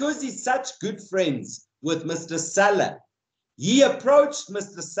because he's such good friends with Mr. Seller, he approached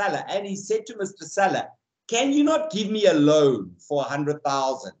Mr. Seller and he said to Mr. Seller, can you not give me a loan for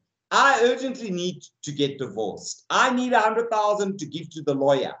 100,000? I urgently need to get divorced. I need 100,000 to give to the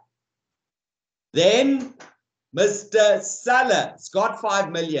lawyer. Then Mr. Seller's got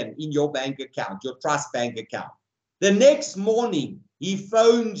 5 million in your bank account, your trust bank account. The next morning, he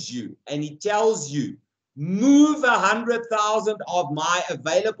phones you and he tells you, move 100,000 of my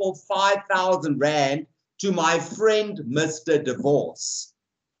available 5,000 rand to my friend, Mr. Divorce,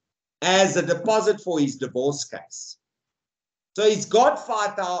 as a deposit for his divorce case. So he's got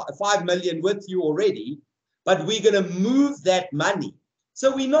 5 million with you already, but we're going to move that money.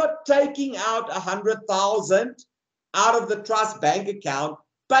 So we're not taking out 100,000 out of the trust bank account,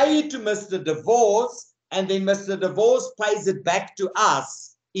 pay it to Mr. Divorce, and then Mr. Divorce pays it back to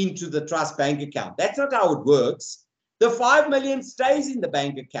us into the trust bank account. That's not how it works. The 5 million stays in the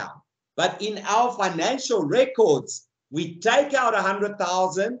bank account, but in our financial records, we take out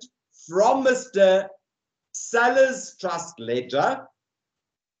 100,000 from Mr. Seller's trust ledger.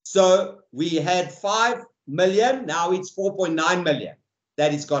 So we had 5 million, now it's 4.9 million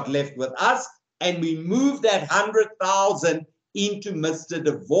that he's got left with us, and we move that 100,000 into Mr.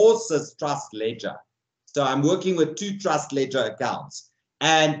 Divorce's trust ledger. So I'm working with 2 trust ledger accounts.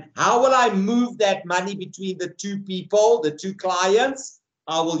 And how will I move that money between the 2 people, the 2 clients?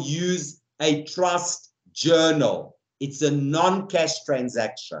 I will use a trust journal. It's a non-cash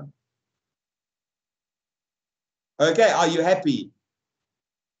transaction. Okay, are you happy?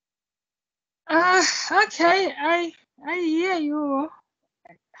 Okay, I hear you.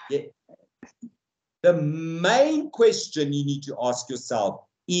 Yeah. The main question you need to ask yourself,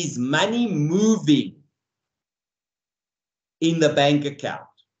 is money moving in the bank account?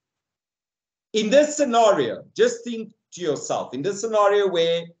 In this scenario, just think to yourself, in this scenario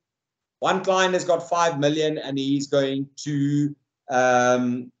where one client has got 5 million and he's going to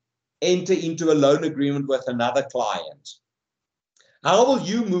enter into a loan agreement with another client, how will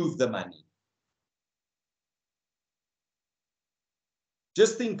you move the money?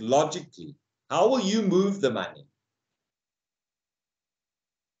 Just think logically. How will you move the money?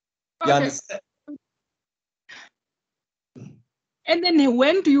 You understand? And then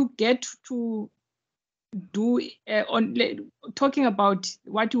when do you get to do talking about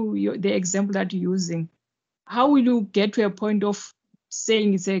what the example that you're using? How will you get to a point of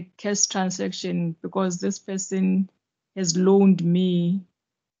saying it's a cash transaction because this person has loaned me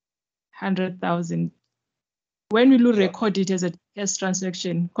 100,000? When will you record it as a cash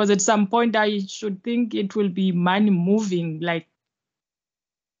transaction? Because at some point I should think it will be money moving, like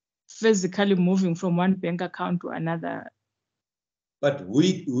physically moving from one bank account to another. But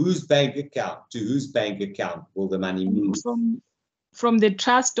whose bank account to whose bank account will the money move? From the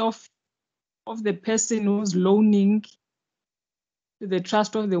trust of the person who's loaning to the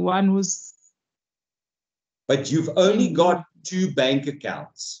trust of the one who's... But you've only got 2 bank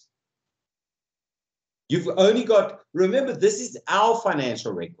accounts. You've only got, remember, this is our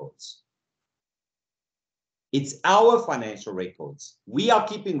financial records. It's our financial records. We are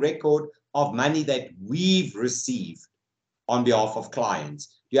keeping record of money that we've received on behalf of clients.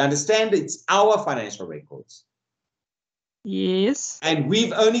 Do you understand? It's our financial records. Yes. And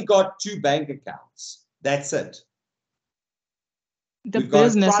we've only got 2 bank accounts. That's it. The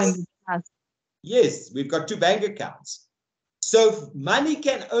business and the trust. Yes, we've got 2 bank accounts. So money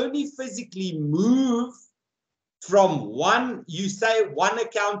can only physically move from one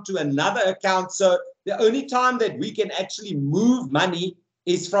account to another account. So the only time that we can actually move money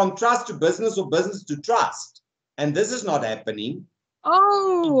is from trust to business or business to trust. And this is not happening.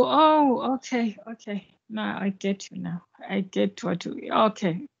 Okay. Now I get you now. I get what you,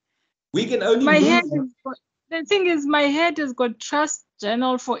 okay. We can only My head move. has got, the thing is, my head has got trust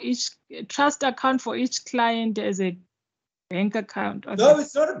account for each client as a bank account. Okay. No,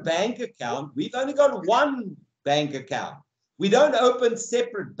 it's not a bank account. We've only got one bank account. We don't open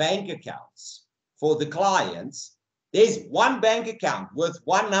separate bank accounts for the clients. There's one bank account with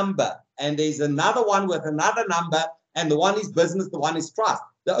one number, and there's another one with another number, and the one is business, the one is trust.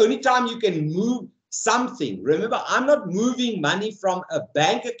 The only time you can move something, remember, I'm not moving money from a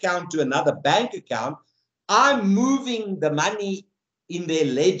bank account to another bank account. I'm moving the money in their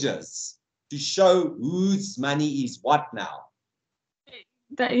ledgers to show whose money is what now.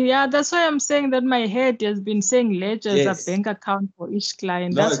 Yeah, that's why I'm saying that my head has been saying ledgers, Yes. a bank account for each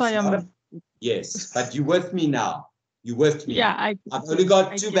client. No, That's why I'm. Yes, but you with me now. You with me. Yeah, I've only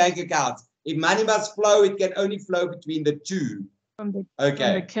got two bank accounts. If money must flow, it can only flow between the two. From the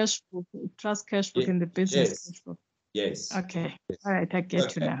Okay. cash book, trust cash book, and the business cash book. Yes. Okay. All right, I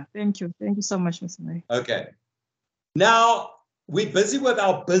get you now. Thank you. Thank you so much, Ms. Mary. Okay. Now we're busy with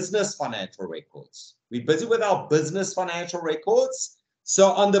our business financial records. We're busy with our business financial records.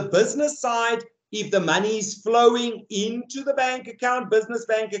 So on the business side, if the money is flowing into the bank account, business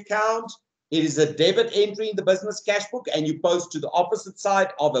bank account, it is a debit entry in the business cash book, and you post to the opposite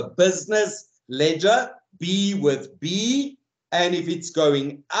side of a business ledger, B with B. And if it's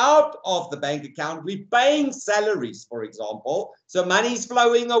going out of the bank account, we're paying salaries, for example. So money is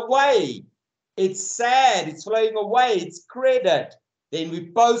flowing away. It's sad, it's flowing away, it's credit. Then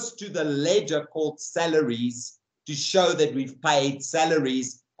we post to the ledger called salaries to show that we've paid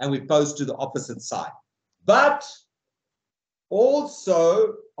salaries, and we post to the opposite side. But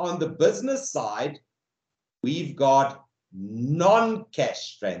also on the business side, we've got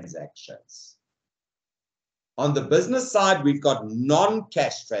non-cash transactions. On the business side, we've got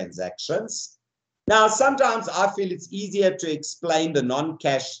non-cash transactions. Now, sometimes I feel it's easier to explain the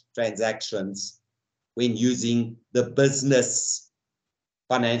non-cash transactions when using the business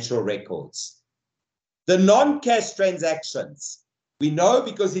financial records. The non-cash transactions, we know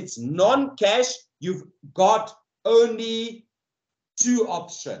because it's non-cash, you've got only two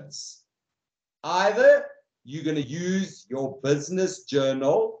options. Either you're going to use your business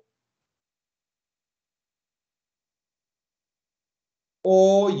journal,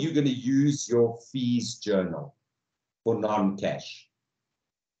 or you're going to use your fees journal for non-cash.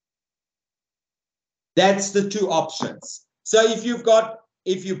 That's the two options. So if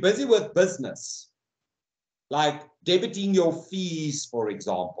you're busy with business, like debiting your fees, for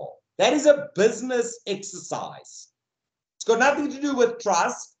example, that is a business exercise. It's got nothing to do with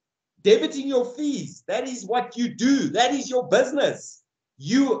trust. Debiting your fees, that is what you do. That is your business.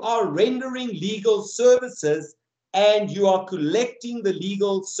 You are rendering legal services, and you are collecting the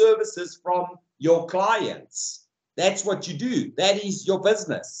legal services from your clients. That's what you do. That is your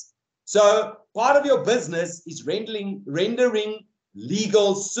business. So part of your business is rendering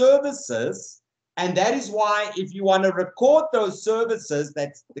legal services. And that is why if you want to record those services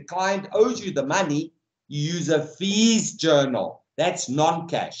that the client owes you the money, you use a fees journal. That's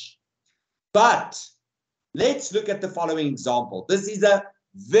non-cash. But let's look at the following example. This is a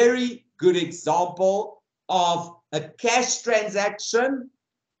very good example of a cash transaction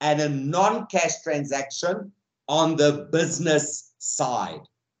and a non-cash transaction on the business side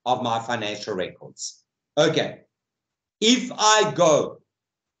of my financial records. Okay, if I go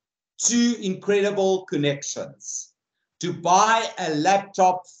to Incredible Connections to buy a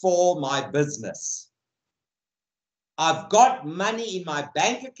laptop for my business, I've got money in my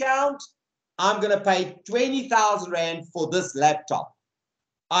bank account. I'm going to pay 20,000 Rand for this laptop.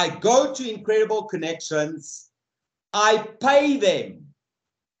 I go to Incredible Connections. I pay them.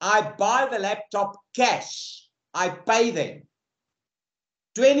 I buy the laptop cash. I pay them.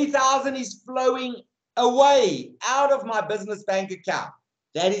 20,000 is flowing away out of my business bank account.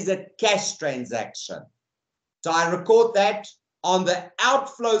 That is a cash transaction. So I record that on the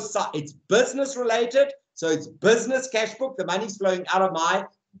outflow side. It's business related. So it's business cash book. The money's flowing out of my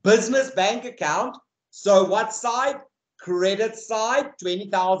business bank account. So what side? Credit side.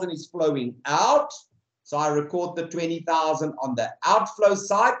 20,000 is flowing out. So I record the 20,000 on the outflow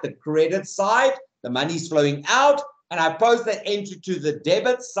side, the credit side. The money's flowing out. And I post that entry to the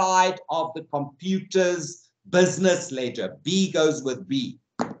debit side of the computer's business ledger. B goes with B.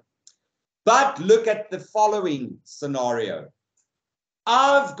 But look at the following scenario.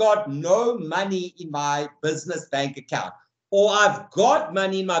 I've got no money in my business bank account, or I've got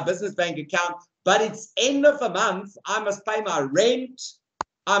money in my business bank account, but it's end of the month. I must pay my rent.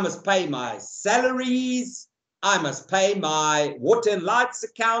 I must pay my salaries. I must pay my water and lights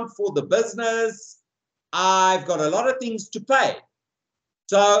account for the business. I've got a lot of things to pay.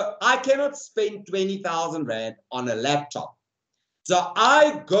 So I cannot spend 20,000 Rand on a laptop. So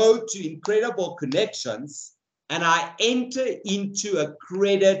I go to Incredible Connections and I enter into a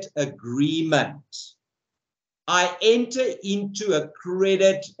credit agreement. I enter into a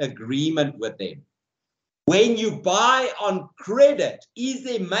credit agreement with them. When you buy on credit, is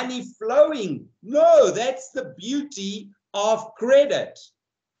there money flowing? No, that's the beauty of credit.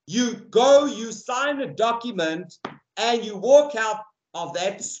 You go, you sign a document, and you walk out of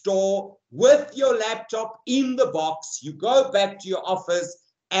that store with your laptop in the box. You go back to your office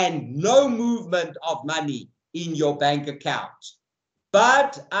and no movement of money in your bank account.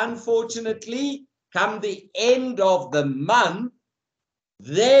 But unfortunately, come the end of the month,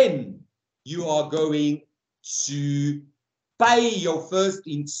 then you are going to pay your first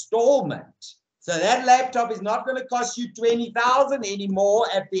installment. So that laptop is not going to cost you 20,000 anymore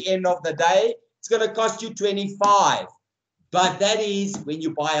at the end of the day. It's going to cost you 25. But that is when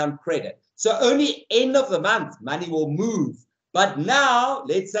you buy on credit. So only end of the month, money will move. But now,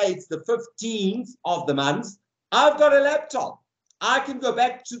 let's say it's the 15th of the month, I've got a laptop. I can go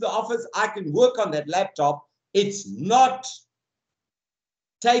back to the office. I can work on that laptop. It's not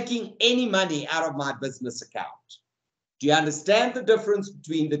taking any money out of my business account. Do you understand the difference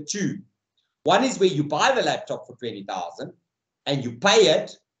between the two? One is where you buy the laptop for 20,000 and you pay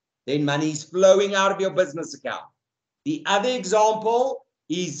it, then money is flowing out of your business account. The other example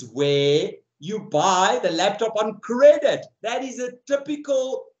is where you buy the laptop on credit. That is a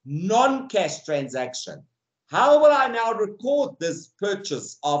typical non-cash transaction. How will I now record this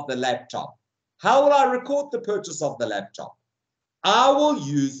purchase of the laptop? How will I record the purchase of the laptop? I will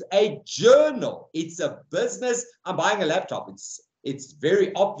use a journal. It's a business. I'm buying a laptop. It's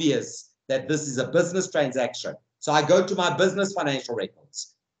very obvious that this is a business transaction. So I go to my business financial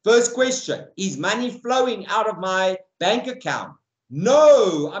records. First question, is money flowing out of my bank account?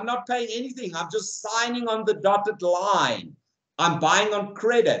 No, I'm not paying anything. I'm just signing on the dotted line. I'm buying on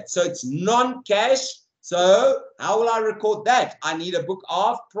credit. So it's non-cash. So how will I record that? I need a book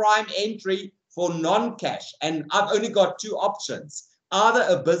of prime entry for non-cash. And I've only got two options. Either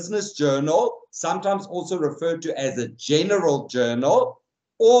a business journal, sometimes also referred to as a general journal,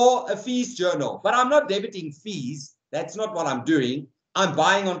 or a fees journal. But I'm not debiting fees. That's not what I'm doing. I'm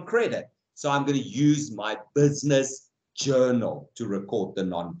buying on credit. So I'm going to use my business journal to record the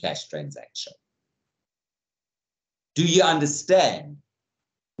non-cash transaction. Do you understand?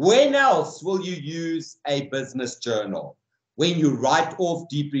 When else will you use a business journal? When you write off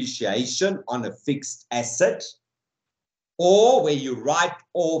depreciation on a fixed asset, or where you write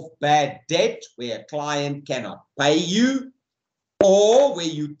off bad debt where a client cannot pay you, or where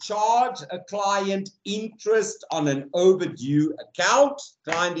you charge a client interest on an overdue account.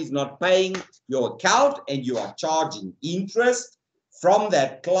 Client is not paying your account and you are charging interest from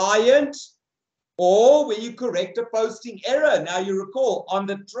that client, or where you correct a posting error. Now you recall on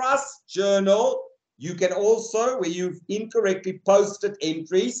the trust journal, you can also, where you've incorrectly posted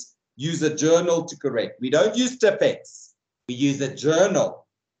entries, use a journal to correct. We don't use Tipex. We use a journal.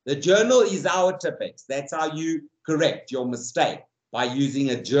 The journal is our Tipex. That's how you correct your mistake, by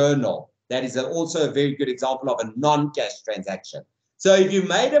using a journal. That is also a very good example of a non-cash transaction. So if you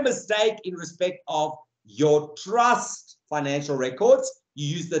made a mistake in respect of your trust financial records, you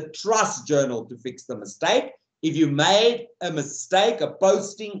use the trust journal to fix the mistake. If you made a mistake, a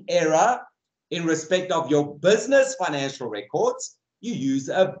posting error in respect of your business financial records, you use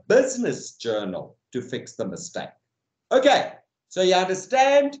a business journal to fix the mistake. Okay, so you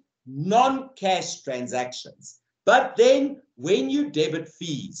understand non-cash transactions. But then when you debit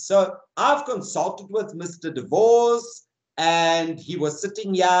fees, so I've consulted with Mr. DeVos, and he was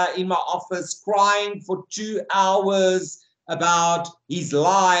sitting here in my office crying for 2 hours about his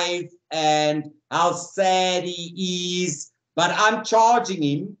life and how sad he is. But I'm charging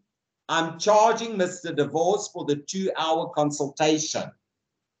him. I'm charging Mr. DeVos for the 2-hour consultation.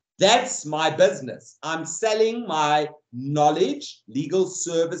 That's my business. I'm selling my knowledge, legal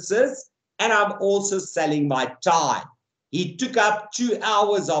services, and I'm also selling my time. He took up 2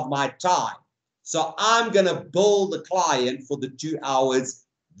 hours of my time. So I'm going to bill the client for the 2 hours.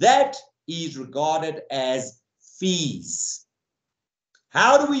 That is regarded as fees.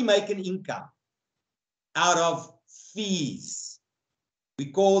 How do we make an income out of fees? We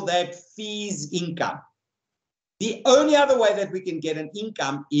call that fees income. The only other way that we can get an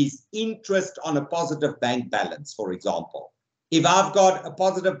income is interest on a positive bank balance, for example. If I've got a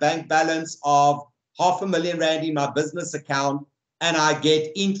positive bank balance of R500,000 in my business account and I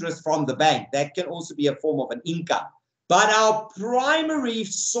get interest from the bank. That can also be a form of an income. But our primary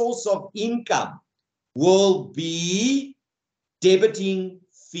source of income will be debiting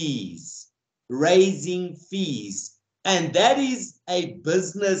fees, raising fees, and that is a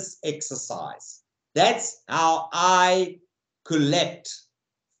business exercise. That's how I collect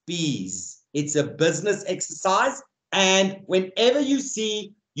fees. It's a business exercise, and whenever you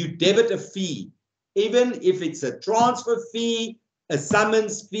see you debit a fee, even if it's a transfer fee, a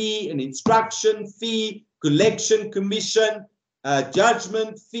summons fee, an instruction fee, collection commission, a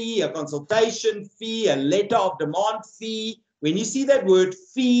judgment fee, a consultation fee, a letter of demand fee. When you see that word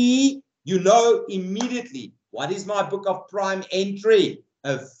fee, you know immediately, what is my book of prime entry?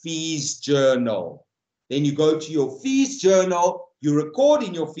 A fees journal. Then you go to your fees journal, you record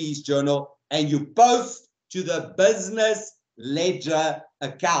in your fees journal, and you post to the business ledger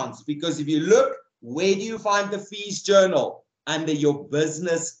accounts. Because if you look, where do you find the fees journal? Under your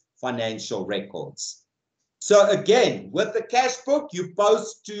business financial records. So again, with the cash book, you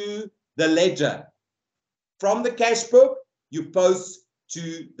post to the ledger. From the cash book, you post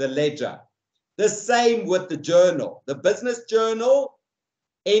to the ledger. The same with the journal. The business journal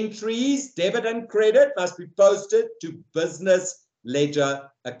entries, debit and credit, must be posted to business ledger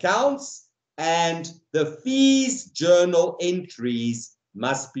accounts, and the fees journal entries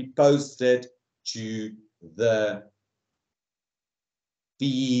must be posted to the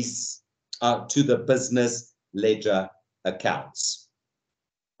fees, to the business ledger accounts.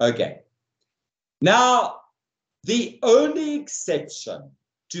 Okay. Now, the only exception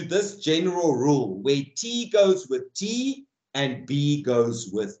to this general rule, where T goes with T and B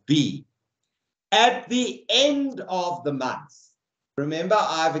goes with B, at the end of the month, remember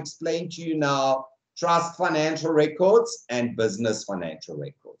I've explained to you now trust financial records and business financial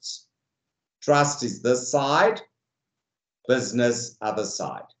records. Trust is this side, business other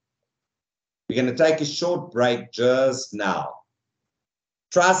side. We're going to take a short break just now.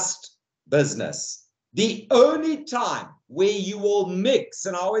 Trust, business. The only time where you will mix,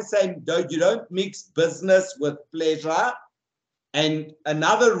 and I always say you don't mix business with pleasure, and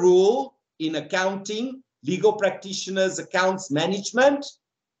another rule in accounting, legal practitioners, accounts management,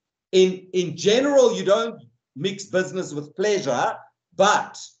 in general, you don't mix business with pleasure,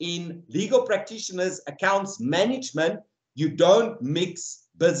 but in legal practitioners, accounts management, you don't mix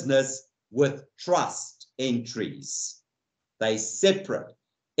business with trust entries. They're separate,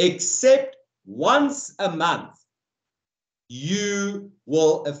 except once a month, you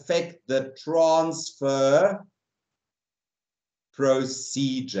will affect the transfer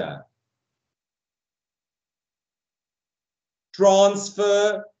procedure.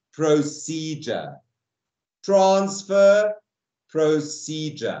 Transfer procedure. Transfer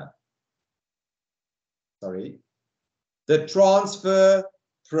procedure. Sorry. The transfer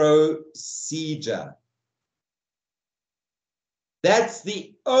procedure. That's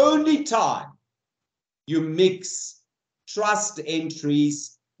the only time you mix trust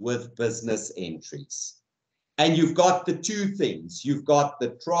entries with business entries. And you've got the two things. You've got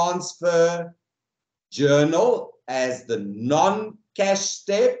the transfer journal as the non-cash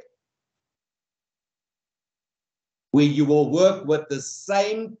step, where you will work with the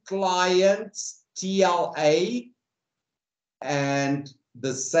same client's TLA and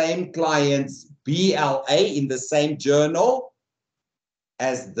the same client's BLA in the same journal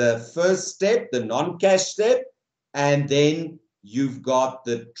as the first step, the non-cash step. And then you've got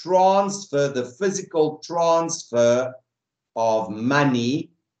the transfer, the physical transfer of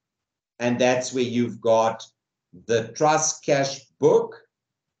money. And that's where you've got the trust cash book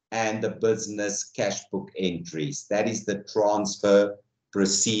and the business cash book entries. That is the transfer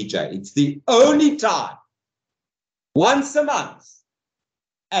procedure. It's the only time, once a month,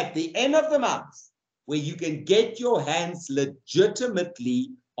 at the end of the month, where you can get your hands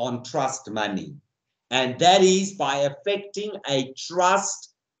legitimately on trust money. And that is by effecting a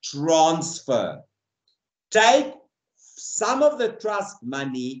trust transfer. Take some of the trust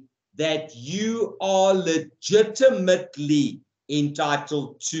money that you are legitimately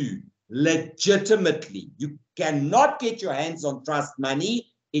entitled to. Legitimately. You cannot get your hands on trust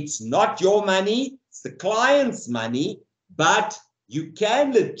money. It's not your money. It's the client's money. But you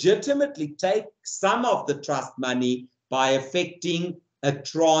can legitimately take some of the trust money by effecting a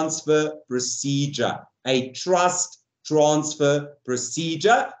transfer procedure, a trust transfer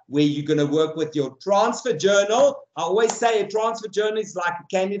procedure, where you're going to work with your transfer journal. I always say a transfer journal is like a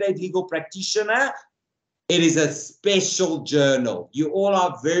candidate legal practitioner. It is a special journal. You all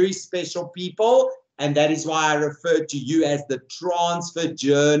are very special people, and that is why I refer to you as the transfer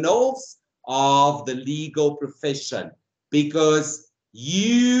journals of the legal profession. because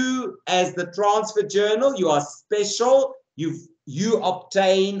you, as the transfer journal, you are special. You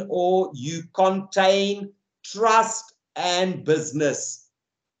obtain or you contain trust and business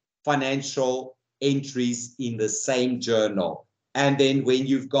financial entries in the same journal. And then when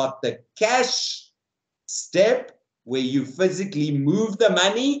you've got the cash step where you physically move the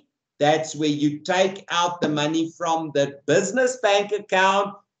money, that's where you take out the money from the business bank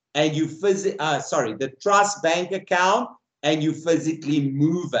account and you the trust bank account, and you physically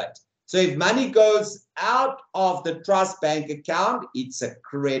move it. So if money goes out of the trust bank account, it's a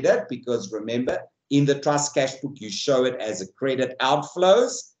credit, because remember, in the trust cash book, you show it as a credit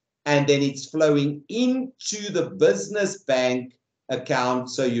outflows, and then it's flowing into the business bank account.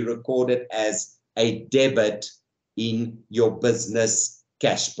 So you record it as a debit in your business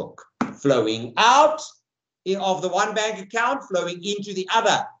cash book, flowing out of the one bank account, flowing into the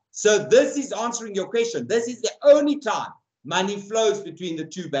other. So this is answering your question. This is the only time money flows between the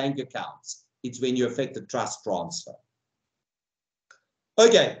two bank accounts. It's when you effect the trust transfer.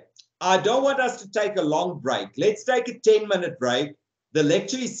 Okay, I don't want us to take a long break. Let's take a 10-minute break. The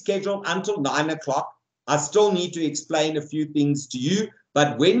lecture is scheduled until 9 o'clock. I still need to explain a few things to you,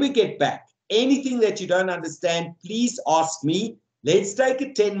 but when we get back, anything that you don't understand, please ask me. Let's take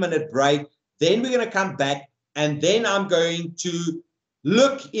a 10-minute break. Then we're going to come back, and then I'm going to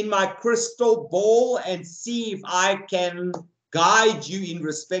look in my crystal ball and see if I can guide you in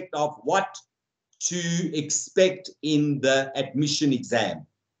respect of what to expect in the admission exam.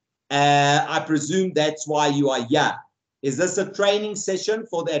 I presume that's why you are here. Is this a training session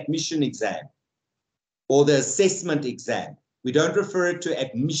for the admission exam or the assessment exam? We don't refer it to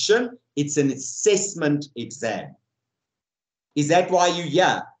admission. It's an assessment exam. Is that why you're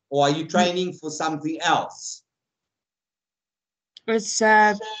here? Or are you training for something else? It's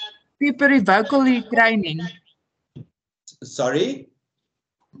paper vocally training. Sorry?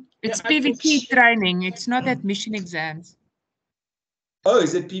 It's PVT training. It's not admission exams. Oh,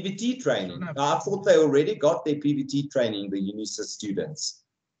 is it PVT training? I thought they already got their PVT training, the UNISA students.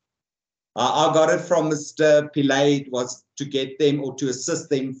 I got it from Mr. Pillay. It was to get them or to assist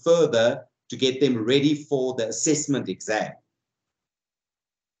them further to get them ready for the assessment exam.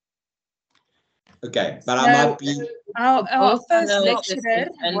 Okay, but I might be... Our first no, lecturer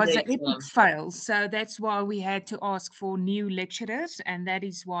and was the an epic fail, so that's why we had to ask for new lecturers, and that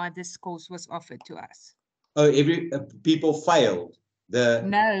is why this course was offered to us. Oh, people failed.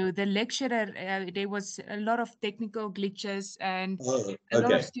 No, the lecturer, there was a lot of technical glitches and a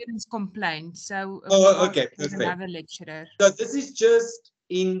lot of students complained. So okay, perfect. Another lecturer. So this is just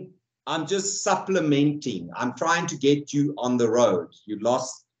I'm just supplementing. I'm trying to get you on the road.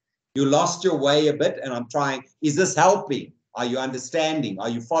 You lost your way a bit, and I'm trying. Is this helping? Are you understanding? Are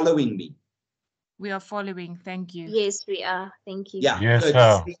you following me? We are following. Thank you. Yes, we are. Thank you. Yeah. Yes, so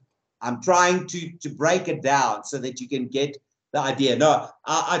sir. I'm trying to break it down so that you can get the idea. No,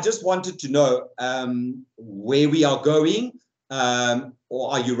 I just wanted to know where we are going,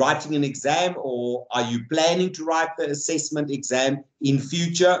 or are you writing an exam, or are you planning to write the assessment exam in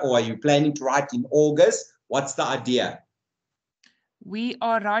future, or are you planning to write in August? What's the idea? We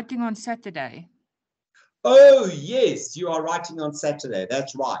are writing on Saturday. Oh, yes, you are writing on Saturday.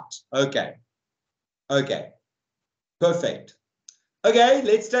 That's right. Okay. Okay. Perfect. Okay,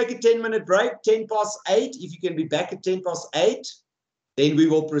 let's take a 10-minute break, 10 past 8. If you can be back at 10 past 8, then we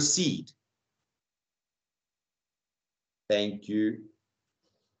will proceed. Thank you.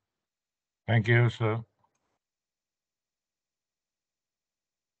 Thank you, sir.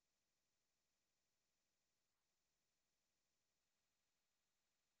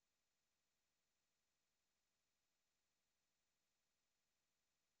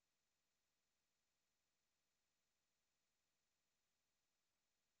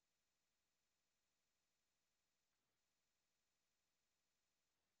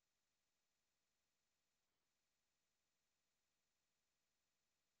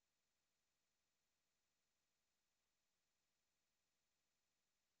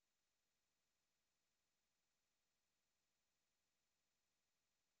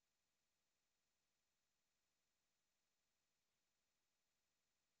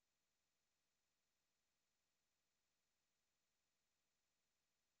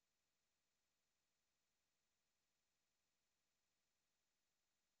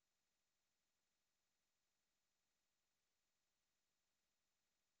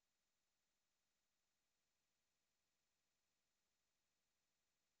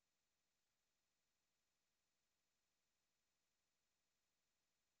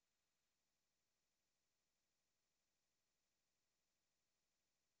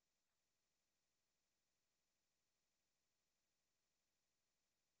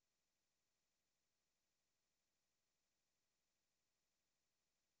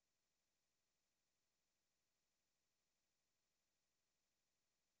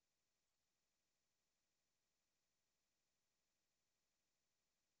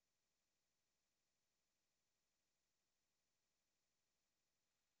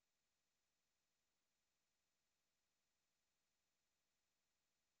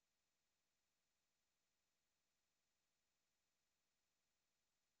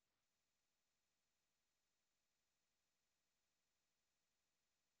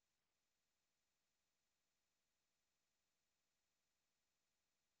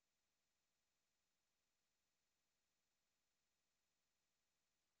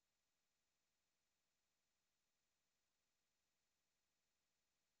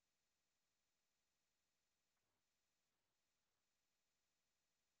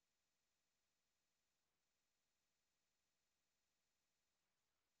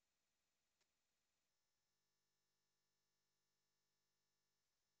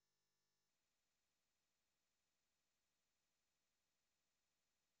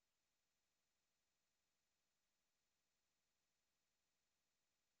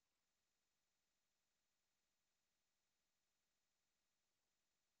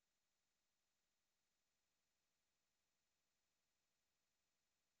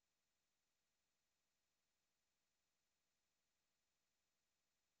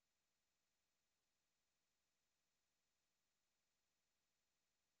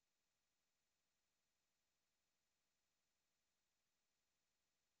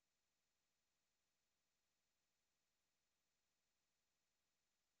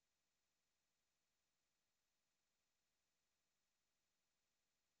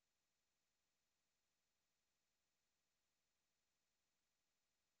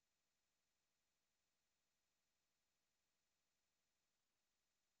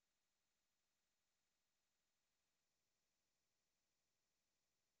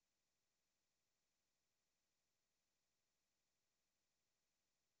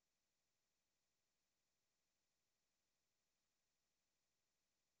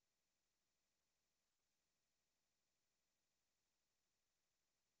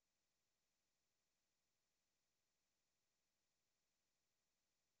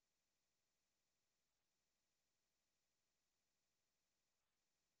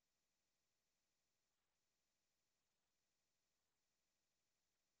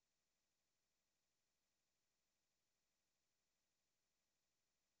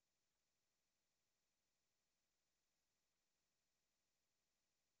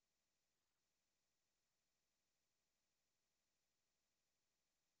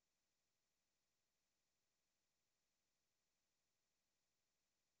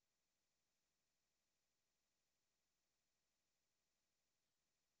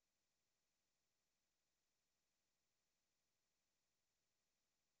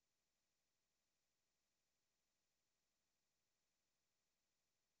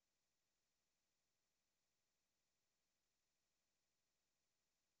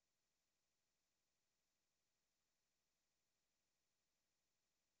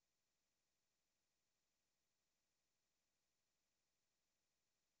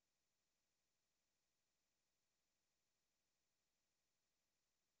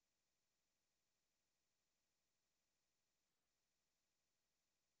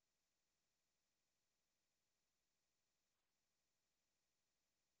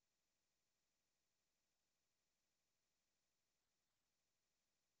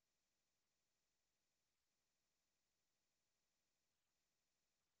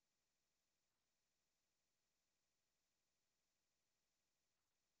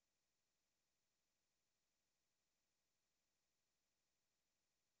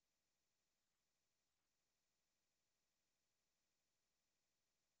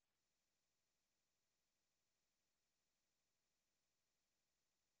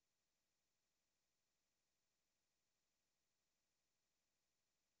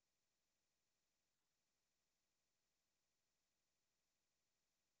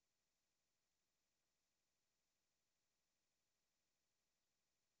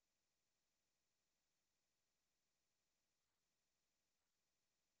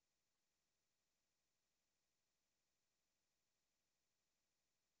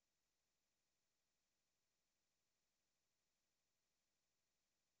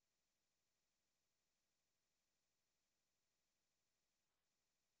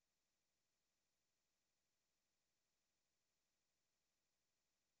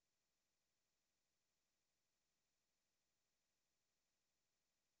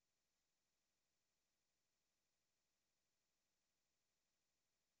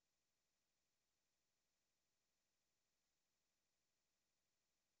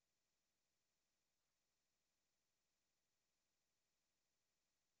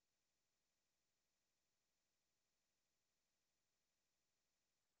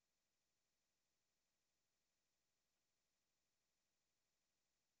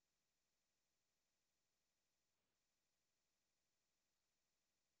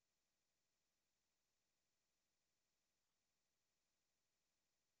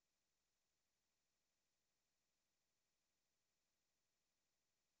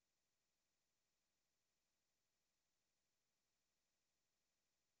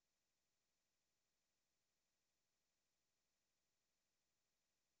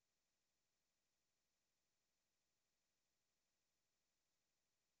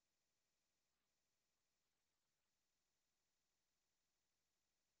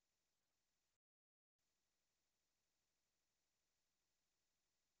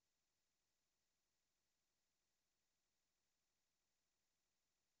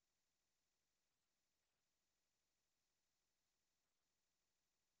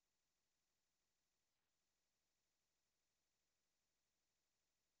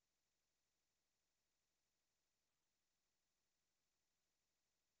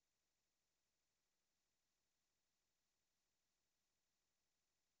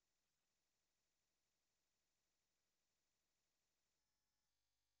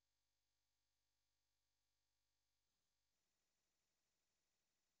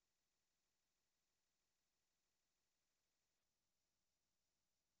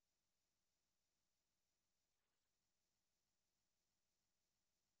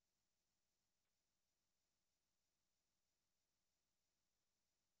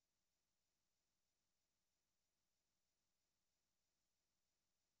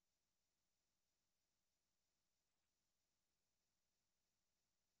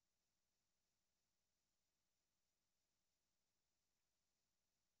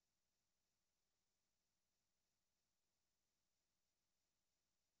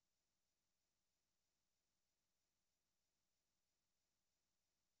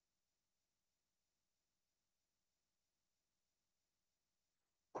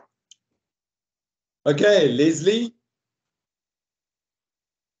 Okay, Leslie.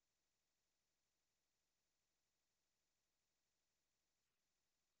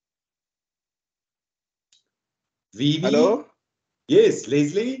 VB. Hello? Yes,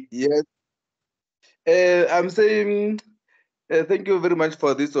 Leslie. Yes. I'm saying thank you very much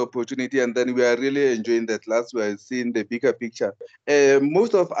for this opportunity. And then we are really enjoying the class. We are seeing the bigger picture.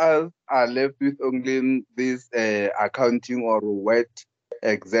 Most of us are left with only these accounting or wet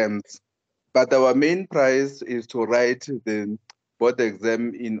exams. But our main prize is to write the board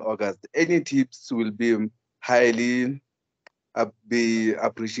exam in August. Any tips will be highly be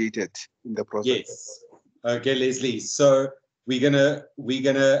appreciated in the process. Yes. Okay, Leslie. So we're gonna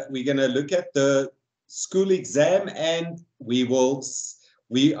look at the school exam, and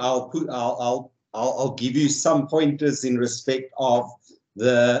I'll give you some pointers in respect of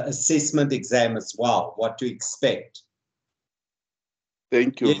the assessment exam as well, what to expect.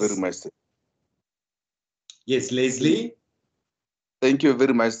 Thank you very much, sir. Yes, Leslie. Thank you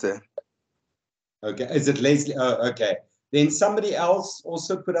very much, sir. Okay, is it Leslie? Oh, okay. Then somebody else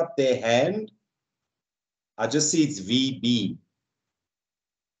also put up their hand. I just see it's VB.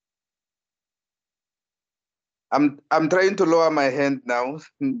 I'm trying to lower my hand now.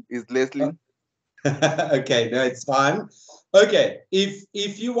 Is Leslie? Okay, no, it's fine. Okay,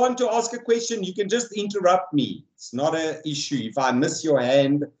 if you want to ask a question, you can just interrupt me. It's not an issue. If I miss your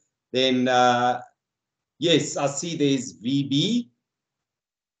hand, then yes, I see there's VB.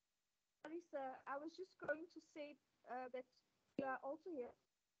 Sorry, sir. I was just going to say that you are also here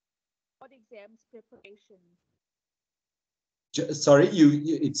for exams preparation. Sorry,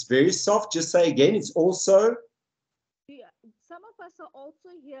 it's very soft. Just say again. It's also. Yeah, some of us are also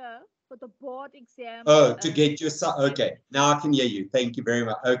here for the board exam. Oh, to get your okay. Now I can hear you. Thank you very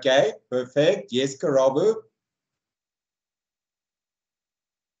much. Okay, perfect. Yes, Karabu.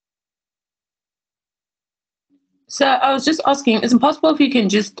 So I was just asking, is it possible if you can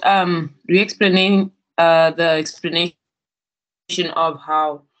just re-explain the explanation of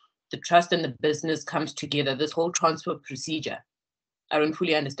how the trust and the business comes together, this whole transfer procedure? I don't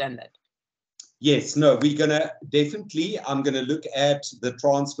fully understand that. Yes, no, we're going to definitely, I'm going to look at the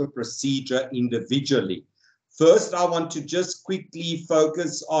transfer procedure individually. First, I want to just quickly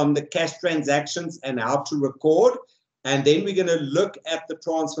focus on the cash transactions and how to record. And then we're going to look at the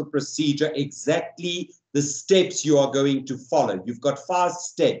transfer procedure, exactly the steps you are going to follow. You've got 5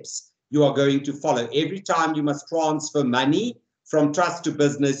 steps you are going to follow. Every time you must transfer money from trust to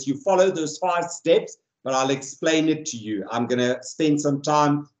business, you follow those 5 steps. But I'll explain it to you. I'm going to spend some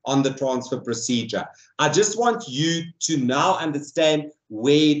time on the transfer procedure. I just want you to now understand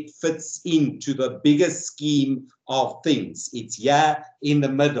where it fits into the bigger scheme of things. It's here in the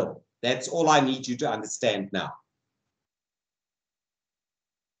middle. That's all I need you to understand now.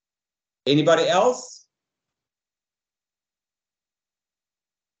 Anybody else?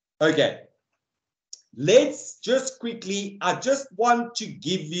 Okay. Let's just quickly, I just want to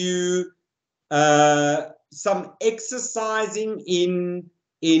give you some exercising in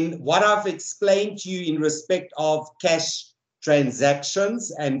what I've explained to you in respect of cash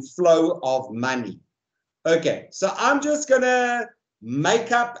transactions and flow of money. Okay, so I'm just going to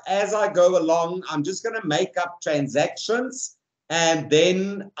make up as I go along. I'm just going to make up transactions, and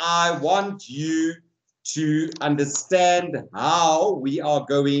then I want you to understand how we are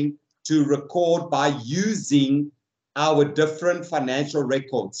going to record by using our different financial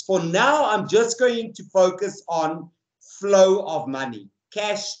records. For now, I'm just going to focus on flow of money,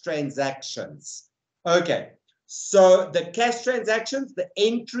 cash transactions. Okay, so the cash transactions, the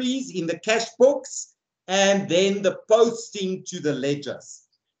entries in the cash books, and then the posting to the ledgers.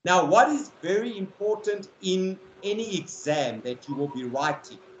 Now, what is very important in any exam that you will be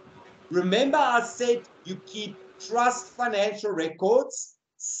writing? Remember, I said you keep trust financial records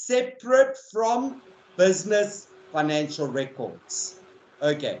separate from business financial records.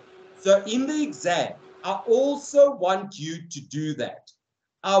 Okay, so in the exam, I also want you to do that.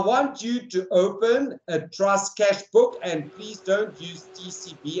 I want you to open a trust cash book, and please don't use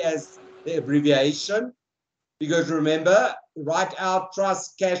TCB as the abbreviation, because remember, write out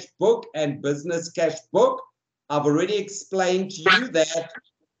trust cash book and business cash book. I've already explained to you that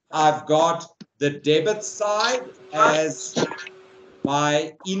I've got the debit side as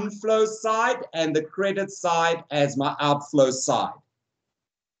my inflow side and the credit side as my outflow side.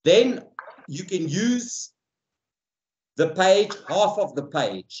 Then you can use the page, half of the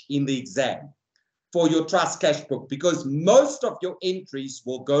page in the exam for your trust cash book, because most of your entries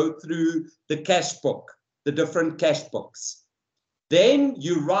will go through the cash book, the different cash books. Then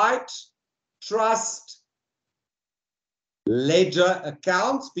you write trust ledger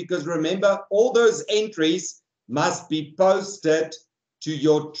accounts, because remember, all those entries must be posted to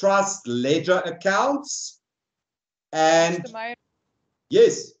your trust ledger accounts. And Mr. Meyer,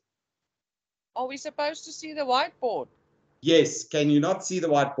 yes. are we supposed to see the whiteboard? Yes. Can you not see the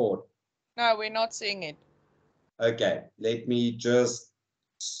whiteboard? No, we're not seeing it. Okay, let me just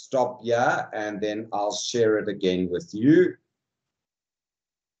stop here and then I'll share it again with you.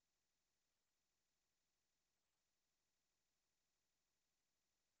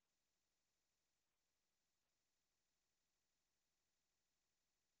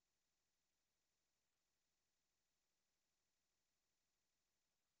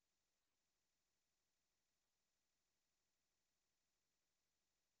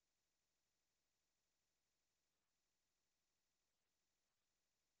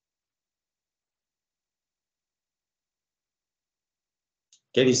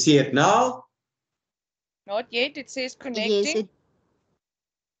 Can you see it now? Not yet. It says Yes, connecting.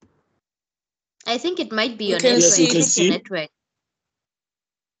 I think it might be You your can network. see it. Check your network.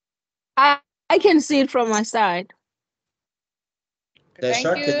 I can see it from my side. Thank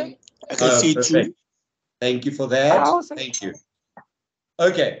you. I can see it perfect. too. Thank you for that. Awesome. Thank you.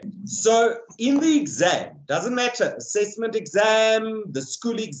 Okay, so in the exam, doesn't matter, assessment exam, the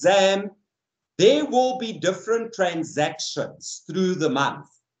school exam, there will be different transactions through the month.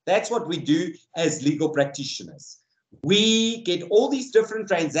 That's what we do as legal practitioners. We get all these different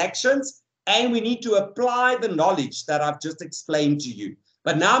transactions and we need to apply the knowledge that I've just explained to you.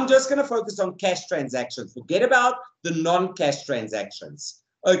 But now I'm just going to focus on cash transactions. Forget about the non-cash transactions.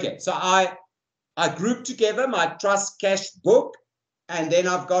 Okay, so I group together my trust cash book, and then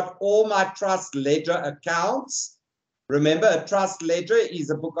I've got all my trust ledger accounts. Remember, a trust ledger is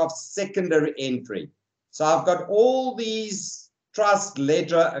a book of secondary entry. So I've got all these trust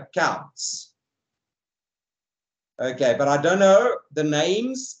ledger accounts. Okay, but I don't know the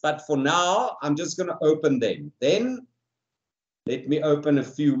names, but for now, I'm just going to open them. Then let me open a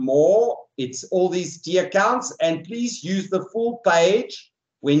few more. It's all these T accounts, and please use the full page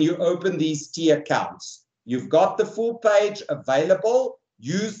when you open these T accounts. You've got the full page available.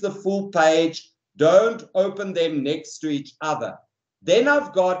 Use the full page. Don't open them next to each other. Then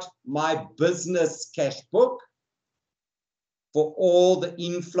I've got my business cash book for all the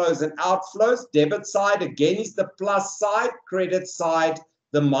inflows and outflows. Debit side, again, is the plus side. Credit side,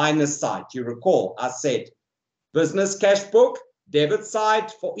 the minus side. You recall, I said business cash book, debit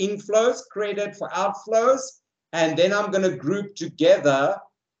side for inflows, credit for outflows. And then I'm going to group together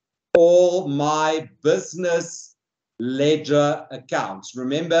all my business ledger accounts.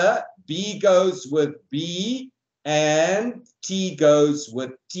 Remember, B goes with B and T goes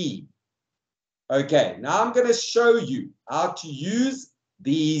with T. Okay, now I'm going to show you how to use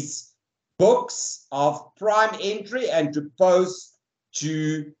these books of prime entry and to post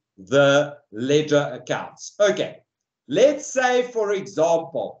to the ledger accounts. Okay, let's say, for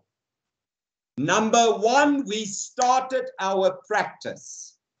example, number one, we started our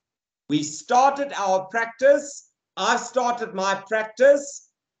practice. We started our practice. I've started my practice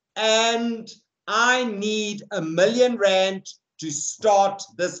and I need R1 million to start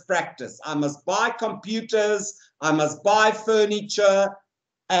this practice. I must buy computers, I must buy furniture,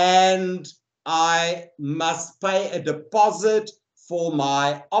 and I must pay a deposit for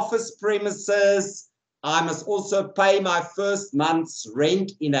my office premises. I must also pay my first month's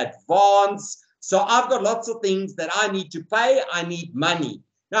rent in advance. So I've got lots of things that I need to pay. I need money.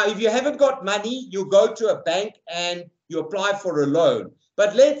 Now, if you haven't got money, you go to a bank and you apply for a loan.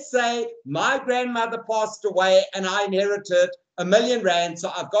 But let's say my grandmother passed away and I inherited R1 million. So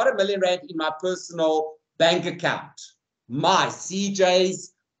I've got R1 million in my personal bank account, my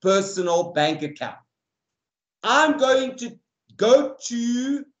CJ's personal bank account. I'm going to go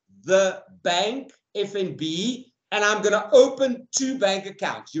to the bank, FNB, and I'm going to open 2 bank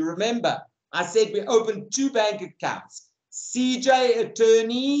accounts. You remember, I said we opened 2 bank accounts. CJ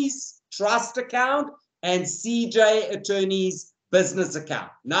Attorney's trust account and CJ Attorney's business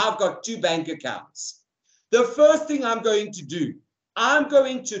account. Now I've got 2 bank accounts. The first thing I'm going to do, I'm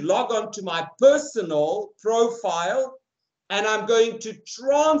going to log on to my personal profile and I'm going to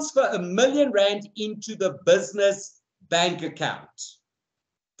transfer R1 million into the business bank account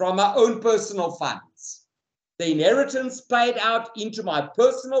from my own personal funds. The inheritance paid out into my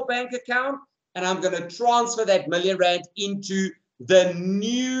personal bank account, and I'm going to transfer that R1 million into the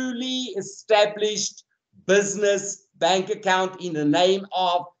newly established business bank account in the name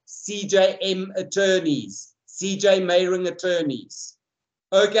of CJM Attorneys, CJ Meiring Attorneys.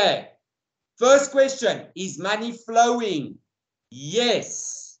 Okay, first question, is money flowing?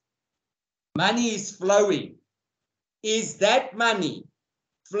 Yes, money is flowing. Is that money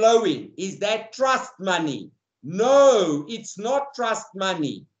flowing? Is that trust money? No, it's not trust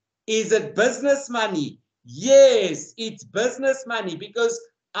money. Is it business money? Yes, it's business money because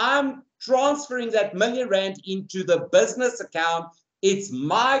I'm transferring that R1 million into the business account. It's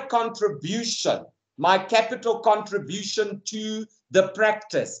my contribution, my capital contribution to the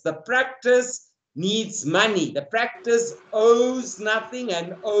practice. The practice needs money. The practice owes nothing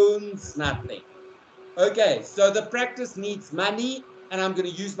and owns nothing. Okay, so the practice needs money, and I'm going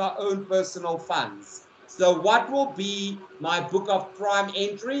to use my own personal funds. So what will be my book of prime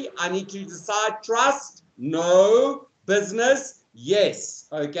entry? I need to decide trust, no. Business, yes.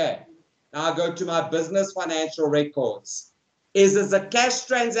 Okay, now I go to my business financial records. Is this a cash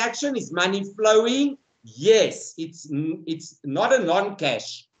transaction? Is money flowing? Yes, it's not a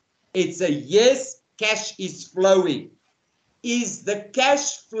non-cash. It's a yes, cash is flowing. Is the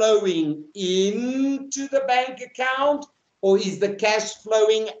cash flowing into the bank account or is the cash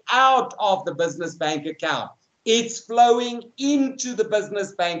flowing out of the business bank account? It's flowing into the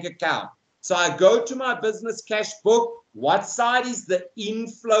business bank account. So I go to my business cash book. What side is the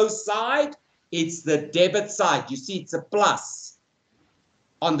inflow side? It's the debit side. You see, it's a plus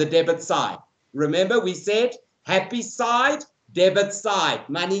on the debit side. Remember, we said happy side, debit side.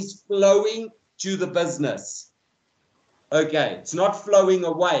 Money's flowing to the business. Okay, it's not flowing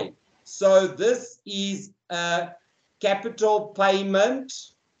away. So this is a capital payment.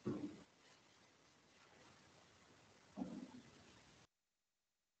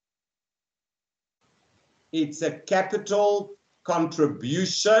 It's a capital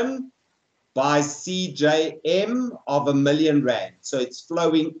contribution by CJM of R1 million. So it's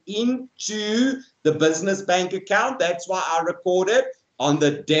flowing into the business bank account. That's why I record it on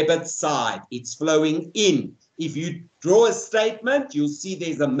the debit side. It's flowing in. If you draw a statement, you'll see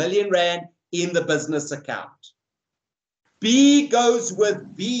there's R1 million in the business account. B goes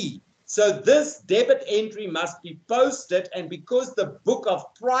with B. So this debit entry must be posted, and because the book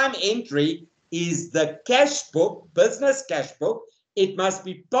of prime entry is the cash book, business cash book, it must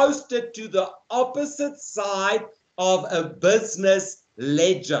be posted to the opposite side of a business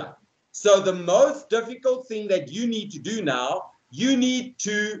ledger. So the most difficult thing that you need to do now, you need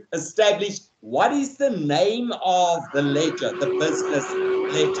to establish what is the name of the ledger, the business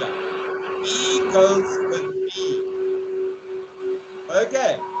ledger. B goes with B.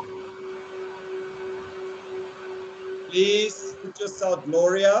 Okay. Please put yourself,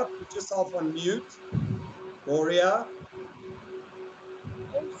 Gloria, put yourself on mute. Gloria.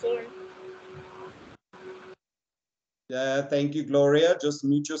 Oh, sorry. Thank you, Gloria. Just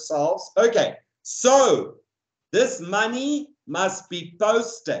mute yourselves. Okay. So this money must be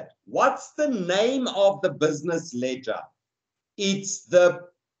posted. What's the name of the business ledger? It's the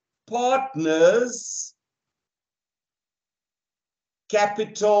partner's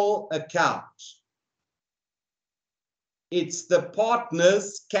capital account. It's the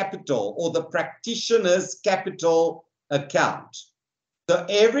partner's capital or the practitioner's capital account. So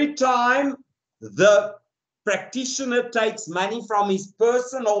every time the practitioner takes money from his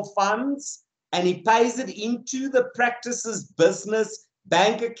personal funds and he pays it into the practice's business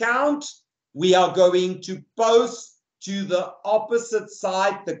bank account, we are going to post to the opposite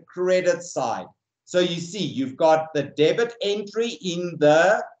side, the credit side. So you see, you've got the debit entry in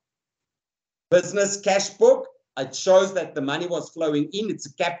the business cash book. It shows that the money was flowing in. It's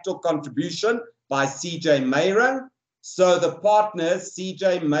a capital contribution by CJ Meiring. So the partner,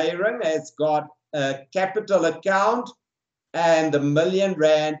 CJ Meiring, has got a capital account, and the R1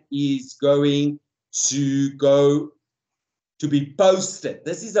 million is going to be posted.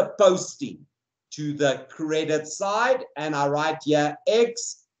 This is a posting to the credit side, and I write here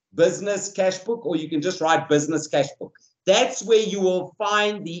X business cash book, or you can just write business cash book. That's where you will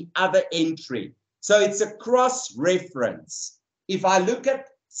find the other entry. So it's a cross reference. If I look at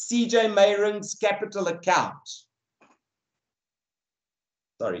CJ Meiring's capital account,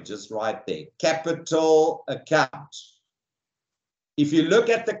 sorry, just right there, capital account. If you look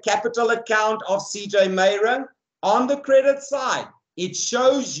at the capital account of CJ Meiring, on the credit side, it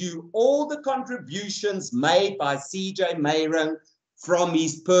shows you all the contributions made by CJ Meiring from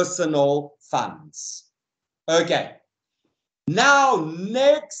his personal funds. Okay. Now,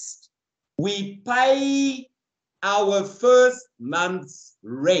 next, we pay our first month's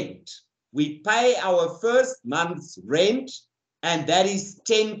rent. We pay our first month's rent, and that is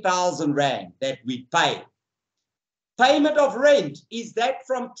 10,000 Rand that we pay. Payment of rent, is that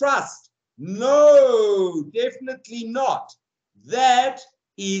from trust? No, definitely not. That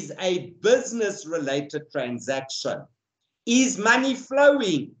is a business-related transaction. Is money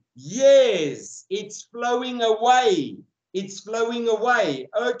flowing? Yes, it's flowing away. It's flowing away.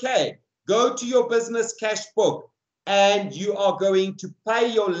 Okay, go to your business cash book and you are going to pay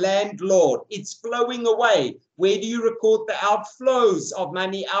your landlord. It's flowing away. Where do you record the outflows of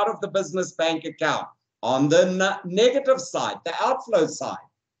money out of the business bank account? On the negative side, the outflow side.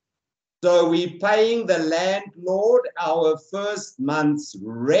 So we're paying the landlord our first month's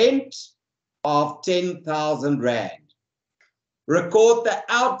rent of 10,000 Rand. Record the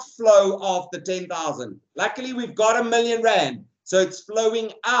outflow of the 10,000. Luckily, we've got R1 million, so it's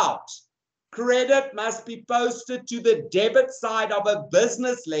flowing out. Credit must be posted to the debit side of a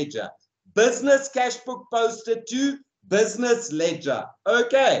business ledger. Business cash book posted to business ledger.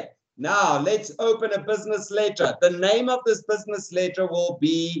 Okay, now let's open a business ledger. The name of this business ledger will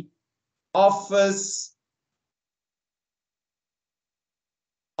be office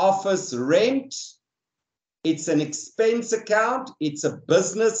rent. It's an expense account. It's a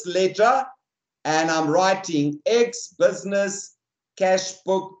business ledger. And I'm writing X business cash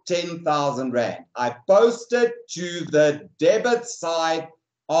book 10,000 Rand. I post it to the debit side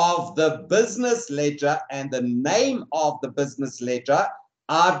of the business ledger, and the name of the business ledger,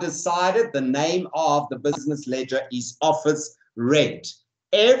 I've decided the name of the business ledger is office rent.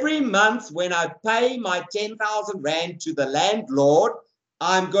 Every month when I pay my 10,000 Rand to the landlord,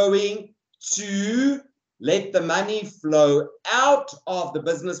 I'm going to let the money flow out of the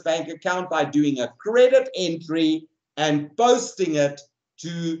business bank account by doing a credit entry and posting it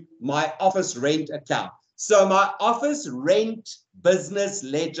to my office rent account. So my office rent business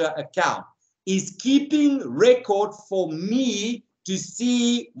ledger account is keeping record for me to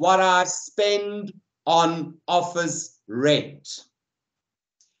see what I spend on office rent.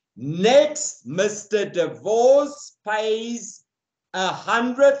 Next, Mr. DeVos pays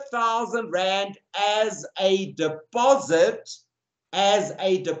 100,000 Rand as a deposit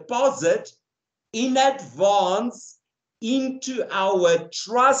in advance into our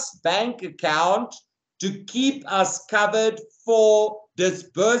trust bank account to keep us covered for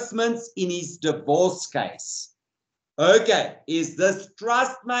disbursements in his divorce case. Okay, is this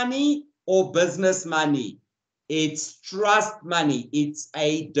trust money or business money? It's trust money. It's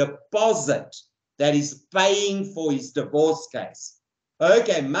a deposit that is paying for his divorce case.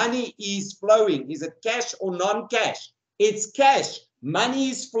 Okay, money is flowing. Is it cash or non-cash? It's cash. Money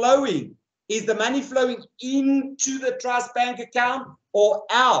is flowing. Is the money flowing into the trust bank account or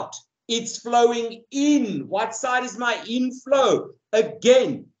out? It's flowing in. What side is my inflow?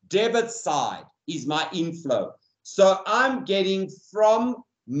 Again, debit side is my inflow. So I'm getting from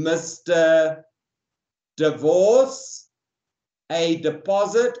Mr. Divorce a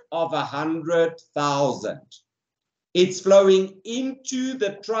deposit of 100,000. It's flowing into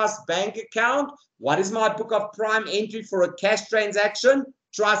the trust bank account. What is my book of prime entry for a cash transaction?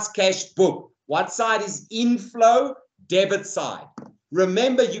 Trust cash book. What side is inflow? Debit side.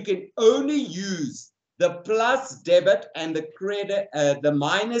 Remember, you can only use the plus debit and the credit, the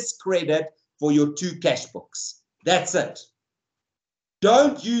minus credit for your two cash books. That's it.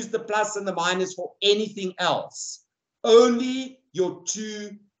 Don't use the plus and the minus for anything else. Only your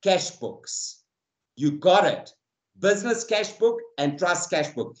two cash books. You got it. Business cash book and trust cash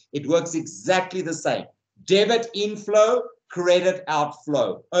book. It works exactly the same. Debit inflow, credit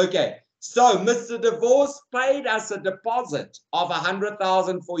outflow. Okay. So Mr. Divorce paid us a deposit of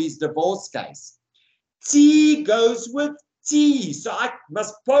 100,000 for his divorce case. T goes with T. So I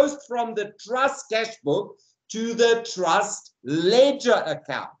must post from the trust cash book to the trust ledger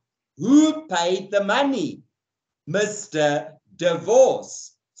account. Who paid the money? Mr.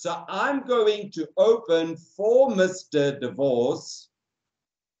 Divorce. So I'm going to open for Mr. Divorce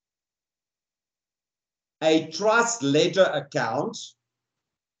a trust ledger account.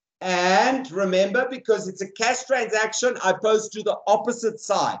 And remember, because it's a cash transaction, I post to the opposite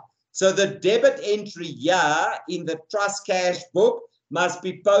side. So the debit entry here in the trust cash book must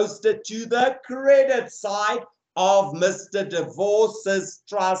be posted to the credit side of Mr. Divorce's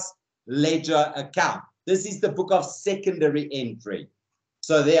trust ledger account. This is the book of secondary entry.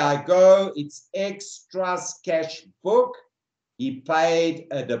 So there I go. It's X trust cash book. He paid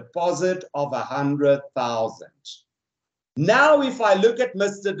a deposit of 100,000. Now, if I look at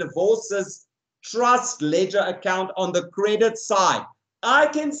Mr. Divorce's trust ledger account on the credit side, I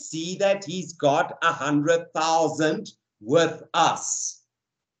can see that he's got 100,000 with us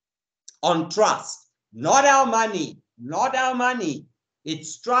on trust. Not our money, not our money.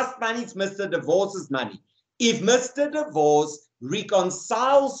 It's trust money, it's Mr. Divorce's money. If Mr. Divorce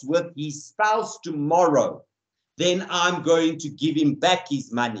reconciles with his spouse tomorrow, then I'm going to give him back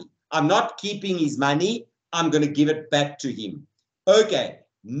his money. I'm not keeping his money. I'm going to give it back to him. Okay,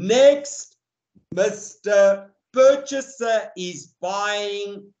 Next, Mr. Purchaser is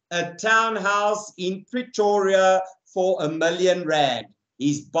buying a townhouse in Pretoria for R1 million.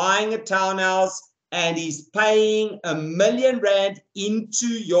 He's buying a townhouse and he's paying R1 million into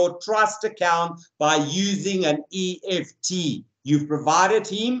your trust account by using an EFT. You've provided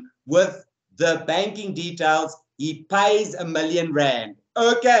him with the banking details. He pays R1 million.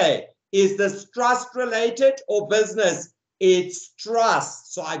 Okay, is this trust related or business? It's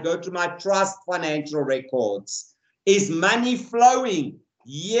trust. So I go to my trust financial records. Is money flowing?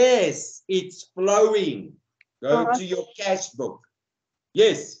 Yes, it's flowing. Go to your cash book.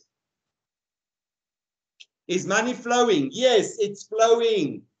 Yes. Is money flowing? Yes, it's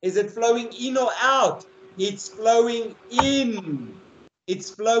flowing. Is it flowing in or out? It's flowing in. It's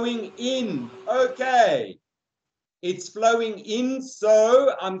flowing in. Okay. It's flowing in,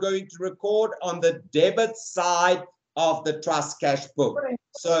 so I'm going to record on the debit side of the trust cash book.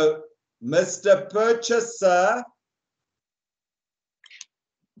 So, Mr. Purchaser,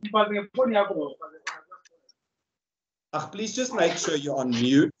 please just make sure you're on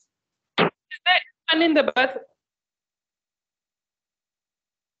mute. And in the back.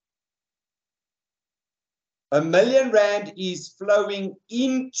 R1 million is flowing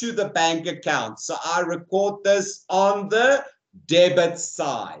into the bank account. So I record this on the debit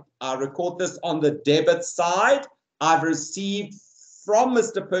side. I record this on the debit side. I've received from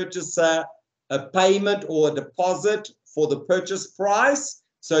Mr. Purchaser a payment or a deposit for the purchase price.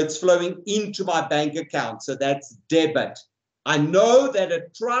 So it's flowing into my bank account. So that's debit. I know that a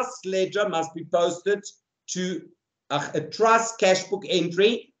trust ledger must be posted to a trust cash book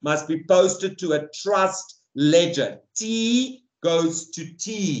entry must be posted to a trust ledger. T goes to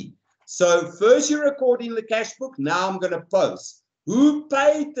T. So first you're recording the cash book. Now I'm going to post. Who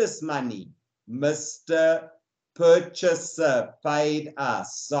paid this money? Mr. Purchaser paid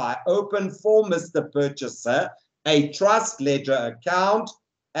us. So I open for Mr. Purchaser a trust ledger account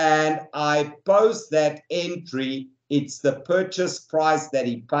and I post that entry. It's the purchase price that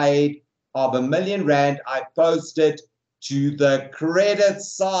he paid of R1 million. I post it to the credit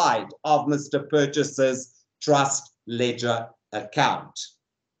side of Mr. Purchaser's trust ledger account.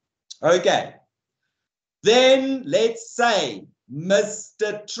 Okay. Then let's say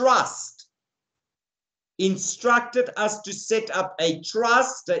Mr. Trust instructed us to set up a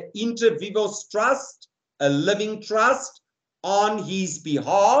trust, an inter vivos trust, a living trust on his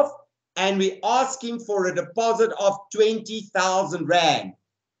behalf, and we ask him for a deposit of 20,000 Rand.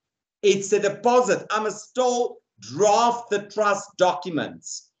 It's a deposit. I must still draft the trust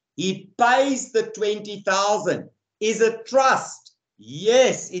documents. He pays the 20,000. Is it trust?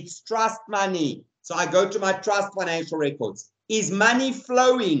 Yes, it's trust money. So I go to my trust financial records. Is money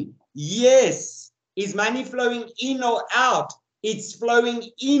flowing? Yes. Is money flowing in or out? It's flowing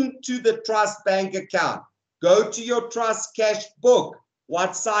into the trust bank account. Go to your trust cash book.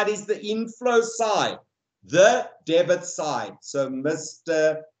 What side is the inflow side? The debit side. So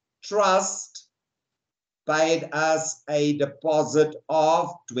Mr. Trust paid us a deposit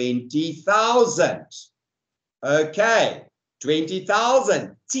of 20,000. Okay,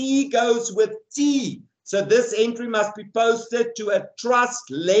 20,000. T goes with T. So this entry must be posted to a trust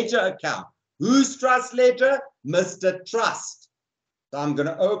ledger account. Whose trust ledger? Mr. Trust. So I'm going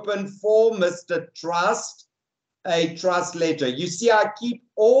to open for Mr. Trust a trust ledger. You see, I keep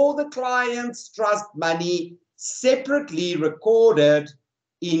all the clients' trust money separately recorded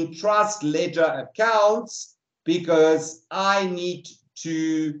in trust ledger accounts because I need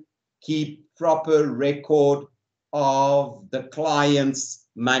to keep proper record of the client's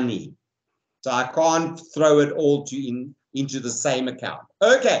money. So I can't throw it all into the same account.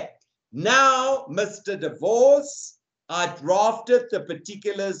 Okay, now, Mr. Divorce, I drafted the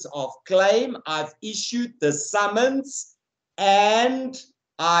particulars of claim. I've issued the summons and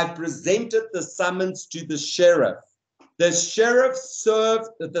I presented the summons to the sheriff. The sheriff served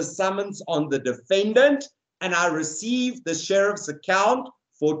the summons on the defendant and I received the sheriff's account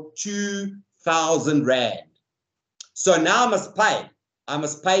for 2,000 Rand. So now I must pay. I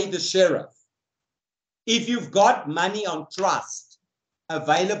must pay the sheriff. If you've got money on trust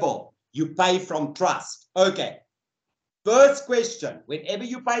available, you pay from trust. Okay. First question, whenever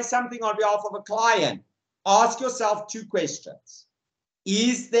you pay something on behalf of a client, ask yourself two questions.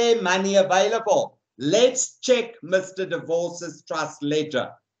 Is there money available? Let's check Mr. Divorce's trust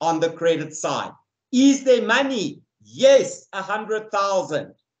ledger on the credit side. Is there money? Yes,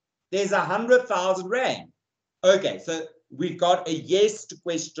 100,000. There's 100,000 Rand. Okay, so we've got a yes to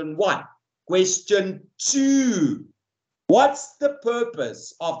question one. Question two, what's the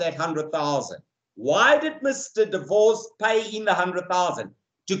purpose of that 100,000? Why did Mr. Divorce pay in the 100,000?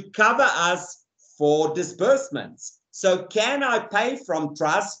 to cover us for disbursements. So can I pay from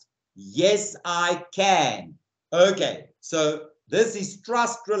trust? Yes, I can. Okay, so this is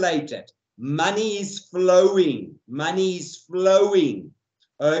trust related. Money is flowing. Money is flowing.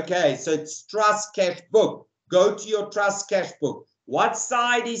 Okay, so it's trust cash book. Go to your trust cash book. What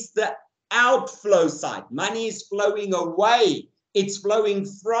side is the outflow side? Money is flowing away. It's flowing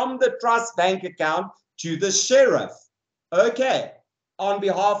from the trust bank account to the sheriff. Okay, on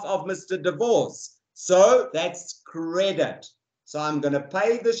behalf of Mr. Divorce. So that's credit. So I'm going to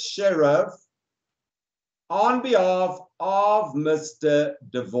pay the sheriff on behalf of Mr.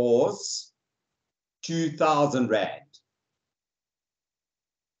 Divorce 2,000 Rand.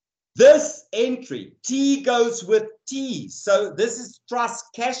 This entry, T goes with T. So this is trust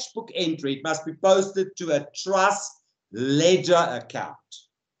cash book entry. It must be posted to a trust ledger account.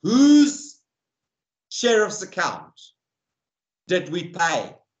 Whose sheriff's account did we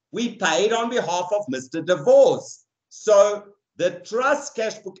pay? We paid on behalf of Mr. Divorce. So the trust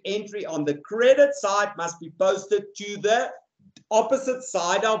cash book entry on the credit side must be posted to the opposite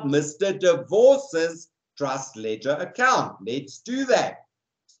side of Mr. Divorce's trust ledger account. Let's do that.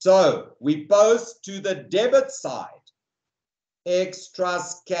 So we post to the debit side. X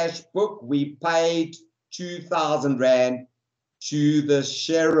trust cash book, we paid 2,000 Rand to the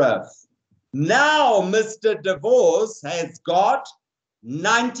sheriff. Now Mr. Divorce has got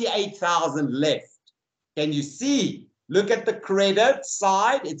 98,000 left. Can you see? Look at the credit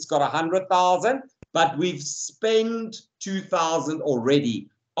side. It's got 100,000, but we've spent 2,000 already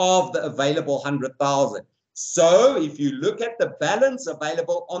of the available 100,000. So if you look at the balance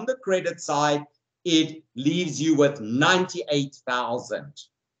available on the credit side, it leaves you with 98,000.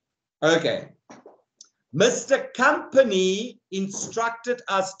 Okay. Mr. Company instructed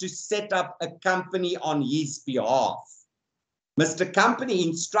us to set up a company on his behalf. Mr. Company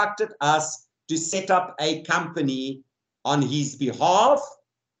instructed us to set up a company on his behalf.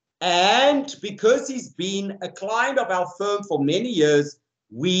 And because he's been a client of our firm for many years,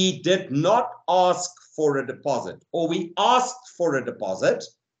 we did not ask for a deposit, or we asked for a deposit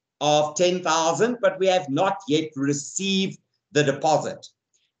of 10,000, but we have not yet received the deposit.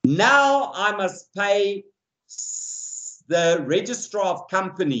 Now I must pay the registrar of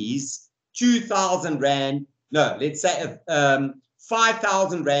companies 2,000 Rand, no, let's say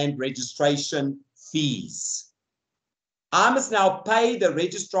 5,000 Rand registration fees. I must now pay the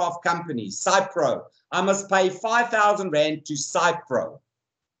registrar of companies, Cypro. I must pay 5,000 Rand to Cypro.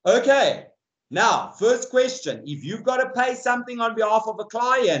 Okay, now, first question, if you've got to pay something on behalf of a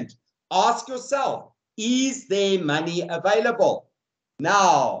client, ask yourself, is there money available?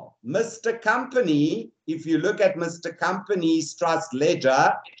 Now, Mr. Company, if you look at Mr. Company's trust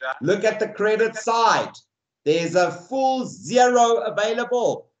ledger, look at the credit side. There's a full zero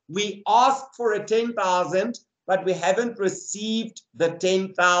available. We asked for a 10,000, but we haven't received the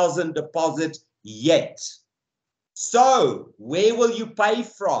 10,000 deposit yet. So where will you pay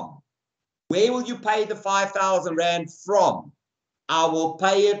from? Where will you pay the 5,000 Rand from? I will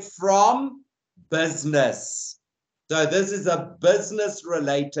pay it from business. So this is a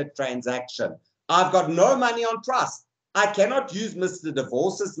business-related transaction. I've got no money on trust. I cannot use Mr.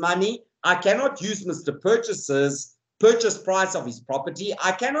 Divorce's money. I cannot use Mr. Purchase's purchase price of his property.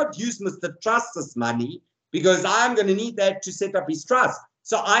 I cannot use Mr. Trust's money because I'm going to need that to set up his trust.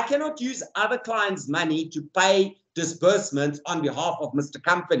 So I cannot use other clients' money to pay disbursements on behalf of Mr.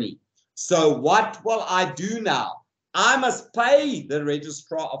 Company. So what will I do now? I must pay the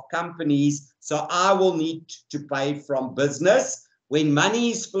registrar of companies, so I will need to pay from business. When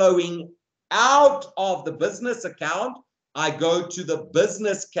money is flowing out of the business account, I go to the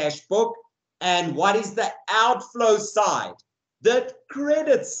business cash book. And what is the outflow side? The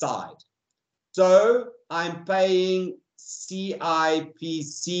credit side. So I'm paying CIPC.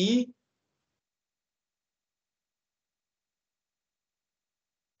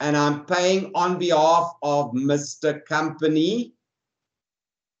 And I'm paying on behalf of Mr. Company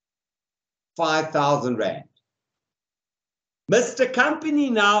 5,000 Rand. Mr. Company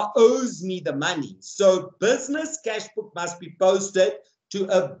now owes me the money. So business cash book must be posted to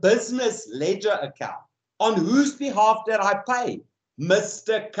a business ledger account. On whose behalf did I pay?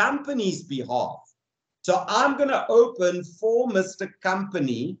 Mr. Company's behalf. So I'm going to open for Mr.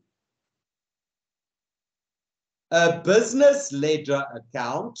 Company a business ledger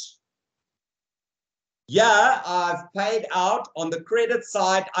account. Yeah, I've paid out on the credit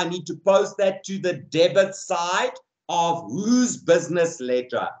side. I need to post that to the debit side of whose business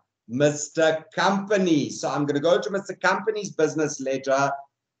ledger? Mr. Company. So I'm going to go to Mr. Company's business ledger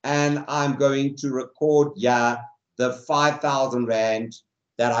and I'm going to record, yeah, the 5,000 Rand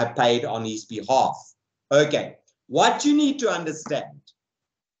that I paid on his behalf. Okay, what you need to understand,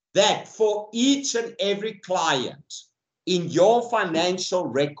 that for each and every client in your financial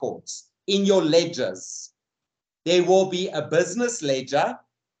records, in your ledgers, there will be a business ledger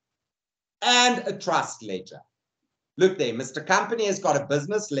and a trust ledger. Look there, Mr. Company has got a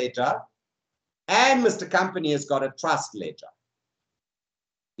business ledger and Mr. Company has got a trust ledger.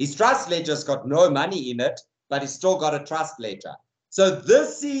 His trust ledger's got no money in it, but he's still got a trust ledger. So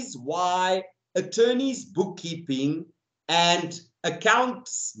this is why attorneys' bookkeeping and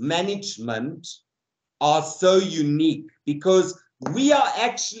accounts management are so unique, because we are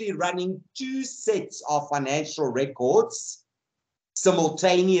actually running two sets of financial records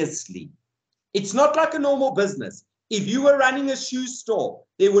simultaneously. It's not like a normal business. If you were running a shoe store,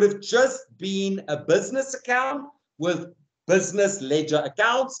 there would have just been a business account with business ledger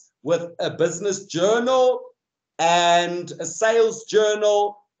accounts, with a business journal and a sales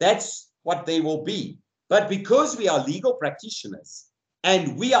journal. That's what they will be. But because we are legal practitioners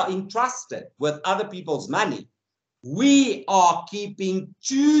and we are entrusted with other people's money, we are keeping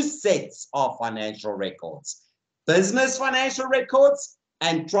two sets of financial records, business financial records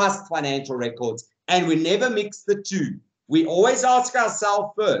and trust financial records. And we never mix the two. We always ask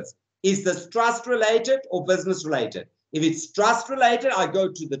ourselves first, is this trust related or business related? If it's trust related, I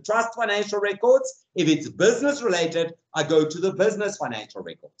go to the trust financial records. If it's business related, I go to the business financial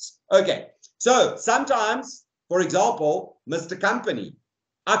records. Okay, so sometimes, for example, Mr. Company,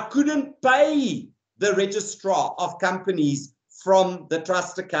 I couldn't pay the registrar of companies from the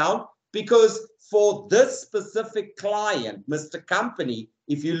trust account, because for this specific client, Mr. Company,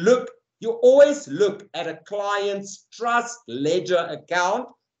 if you look, you always look at a client's trust ledger account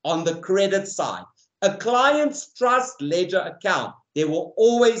on the credit side. A client's trust ledger account, there will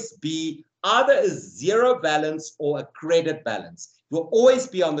always be either a zero balance or a credit balance. It will always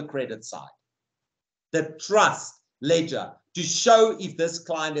be on the credit side. The trust ledger, to show if this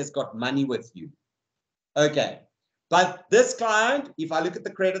client has got money with you. Okay, but this client, if I look at the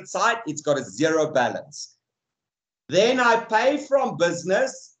credit side, it's got a zero balance. Then I pay from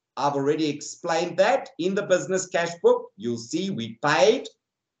business. I've already explained that in the business cash book. You'll see we paid.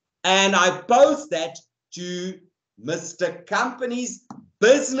 And I post that to Mr. Company's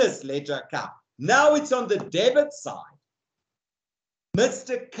business ledger account. Now it's on the debit side.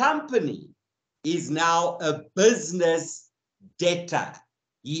 Mr. Company is now a business debtor.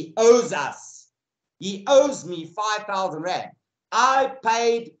 He owes us. He owes me 5,000 Rand. I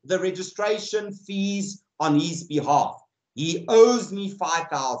paid the registration fees on his behalf. He owes me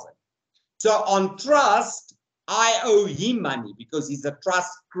 5,000. So on trust, I owe him money because he's a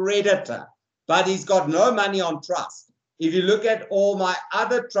trust creditor, but he's got no money on trust. If you look at all my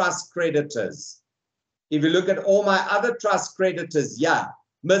other trust creditors, yeah,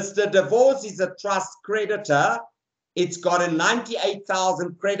 Mr. Divorce is a trust creditor. It's got a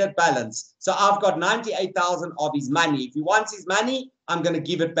 98,000 credit balance. So I've got 98,000 of his money. If he wants his money, I'm going to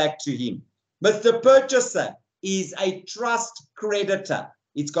give it back to him. Mr. Purchaser is a trust creditor.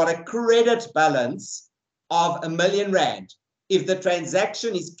 It's got a credit balance of R1 million. If the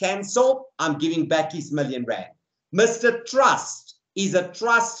transaction is cancelled, I'm giving back his R1 million. Mr. Trust is a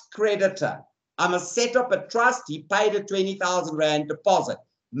trust creditor. I must set up a trust. He paid a 20,000 Rand deposit.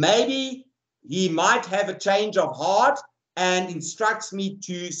 Maybe he might have a change of heart and instructs me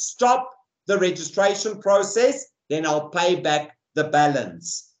to stop the registration process. Then I'll pay back the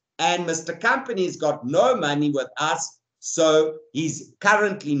balance. And Mr. Company's got no money with us, so he's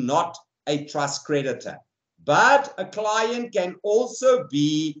currently not a trust creditor. But a client can also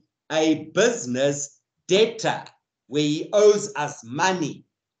be a business debtor, where he owes us money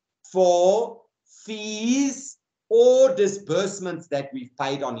for fees or disbursements that we've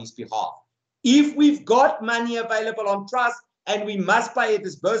paid on his behalf. If we've got money available on trust and we must pay a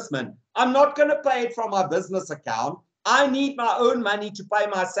disbursement, I'm not going to pay it from my business account. I need my own money to pay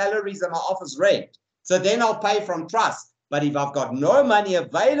my salaries and my office rent. So then I'll pay from trust. But if I've got no money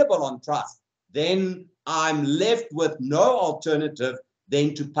available on trust, then I'm left with no alternative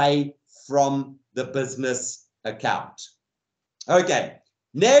than to pay from the business account. Okay,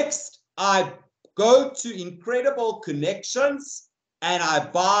 next I go to Incredible Connections and I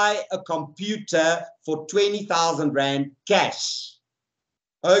buy a computer for 20,000 Rand cash.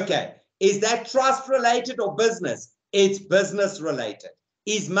 Okay, is that trust related or business? It's business related.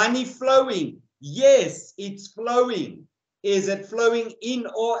 Is money flowing? Yes, it's flowing. Is it flowing in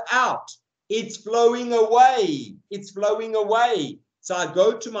or out? It's flowing away. It's flowing away. So I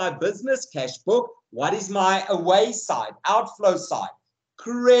go to my business cash book. What is my away side, outflow side?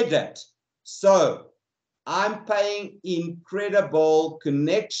 Credit. So I'm paying Incredible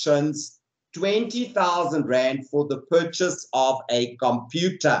Connections 20,000 Rand for the purchase of a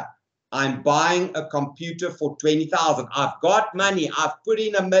computer. I'm buying a computer for 20,000. I've got money. I've put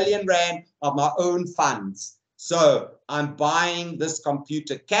in 1 million Rand of my own funds. So I'm buying this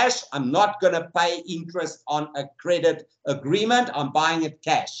computer cash. I'm not going to pay interest on a credit agreement. I'm buying it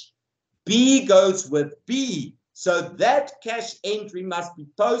cash. B goes with B. So that cash entry must be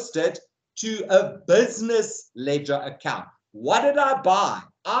posted to a business ledger account. What did I buy?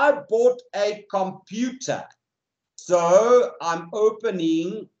 I bought a computer. So I'm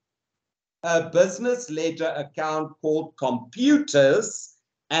opening a business ledger account called computers,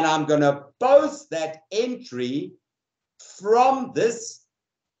 and I'm going to post that entry from this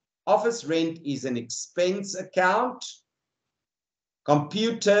office rent is an expense account.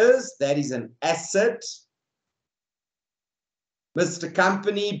 Computers, that is an asset. Mr.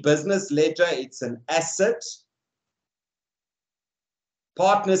 Company, business ledger, it's an asset.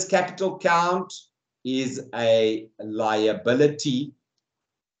 Partners capital count is a liability.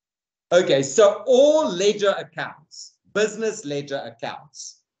 Okay, so all ledger accounts, business ledger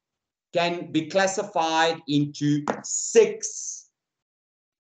accounts, can be classified into 6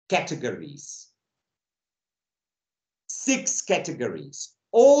 categories. 6 categories.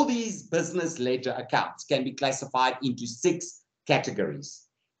 All these business ledger accounts can be classified into 6 categories.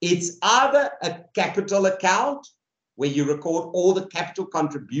 It's either a capital account, where you record all the capital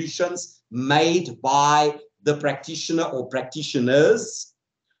contributions made by the practitioner or practitioners,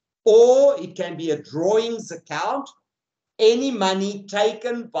 or it can be a drawings account, any money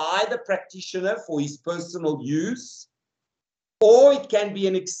taken by the practitioner for his personal use, or it can be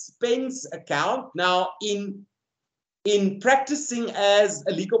an expense account. Now, in practicing as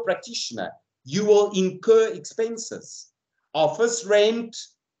a legal practitioner, you will incur expenses, office rent,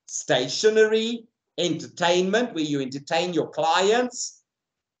 stationery, entertainment, where you entertain your clients,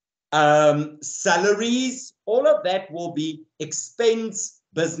 salaries, all of that will be expense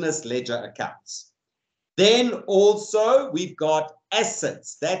business ledger accounts. Then also we've got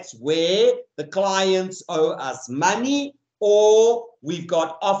assets. That's where the clients owe us money, or we've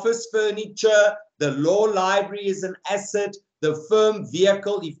got office furniture. The law library is an asset. The firm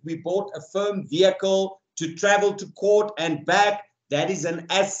vehicle, if we bought a firm vehicle to travel to court and back, that is an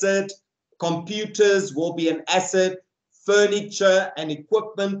asset. Computers will be an asset. Furniture and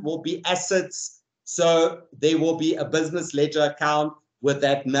equipment will be assets. So there will be a business ledger account with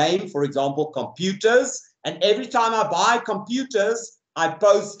that name, for example, computers. And every time I buy computers, I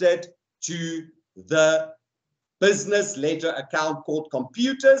post it to the business ledger account called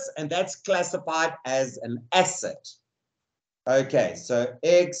computers, and that's classified as an asset. Okay, so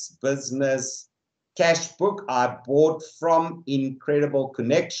X business cash book, I bought from Incredible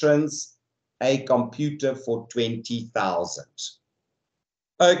Connections a computer for 20,000.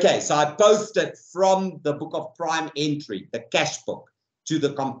 Okay, so I posted from the book of prime entry, the cash book, to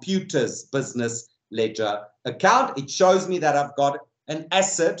the computers business ledger account. It shows me that I've got an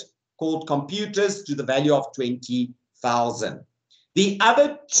asset called computers to the value of 20,000. The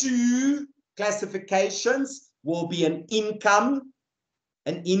other 2 classifications will be an income,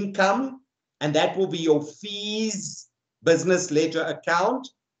 and that will be your fees business ledger account,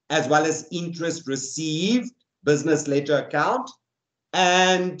 as well as interest received business ledger account.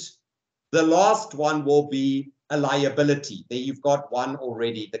 And the last one will be a liability. There you've got one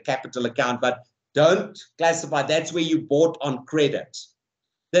already, the capital account, but don't classify, that's where you bought on credit.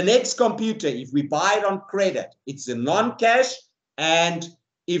 The next computer, if we buy it on credit, it's a non-cash, and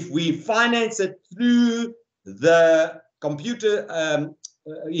if we finance it through the computer,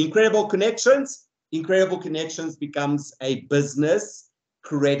 Incredible Connections becomes a business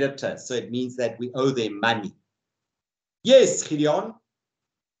creditor. So it means that we owe them money. Yes, Gideon.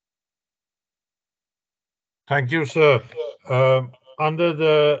 Thank you, sir. Under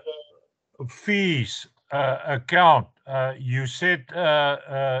the fees account, you said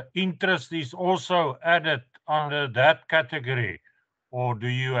interest is also added under that category, or do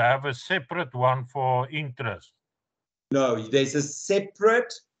you have a separate one for interest? No, there's a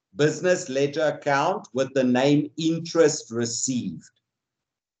separate business ledger account with the name interest received.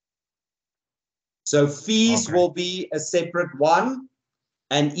 So fees will be a separate one,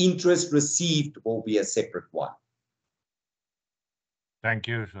 and interest received will be a separate one. Thank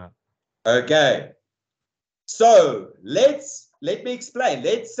you, sir. Okay. So let me explain.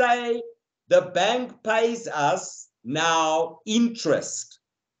 Let's say the bank pays us now interest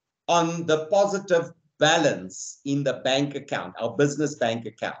on the positive balance in the bank account, our business bank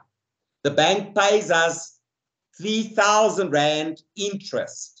account. The bank pays us 3,000 Rand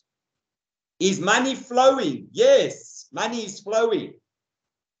interest. Is money flowing? Yes, money is flowing.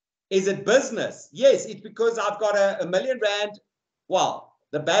 Is it business? Yes, it's because I've got a million rand, well,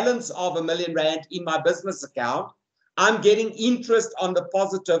 the balance of R1 million in my business account. I'm getting interest on the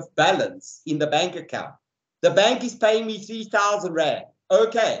positive balance in the bank account. The bank is paying me 3,000 rand.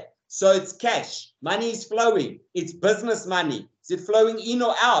 Okay, so it's cash. Money is flowing. It's business money. Is it flowing in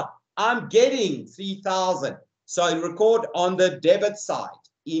or out? I'm getting 3,000. So I record on the debit side,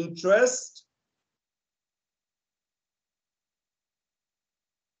 interest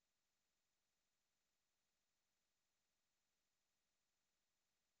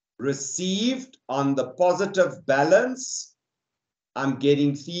received on the positive balance. I'm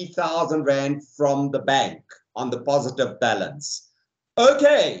getting 3,000 rand from the bank on the positive balance.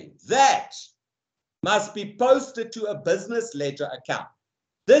 Okay, that must be posted to a business ledger account.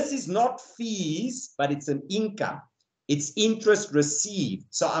 This is not fees, but it's an income. It's interest received.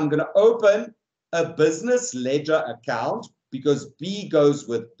 So I'm going to open a business ledger account because B goes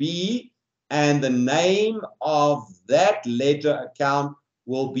with B, and the name of that ledger account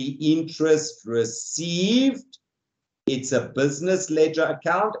will be interest received. It's a business ledger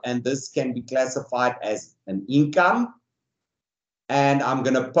account, and this can be classified as an income. And I'm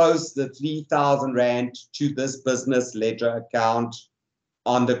going to post the 3,000 rand to this business ledger account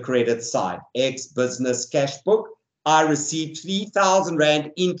on the credit side. X business cash book. I received 3,000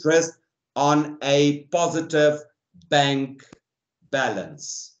 rand interest on a positive bank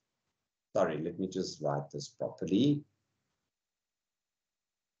balance. Sorry, let me just write this properly.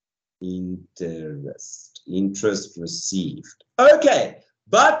 Interest received. Okay,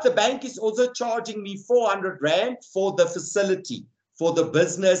 but the bank is also charging me 400 rand for the facility, for the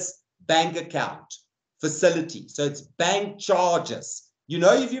business bank account facility. So it's bank charges. You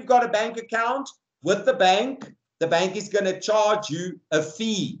know, if you've got a bank account with the bank is going to charge you a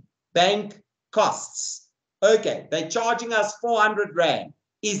fee, bank costs. Okay, they're charging us 400 rand.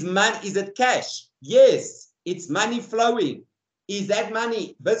 Is it cash? Yes, it's money flowing. Is that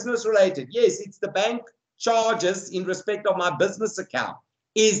money business related? Yes, it's the bank charges in respect of my business account.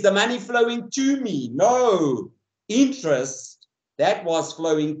 Is the money flowing to me? No. Interest, that was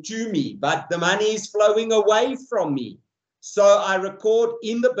flowing to me, but the money is flowing away from me. So I record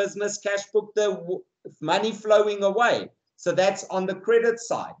in the business cash book the money flowing away. So that's on the credit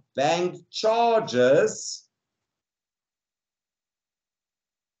side. Bank charges,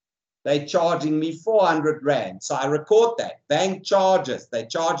 they're charging me 400 rand. So I record that. Bank charges, they're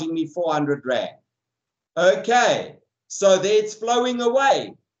charging me 400 rand. Okay, so there it's flowing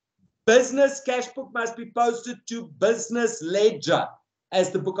away. Business cash book must be posted to business ledger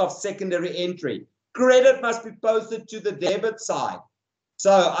as the book of secondary entry. Credit must be posted to the debit side.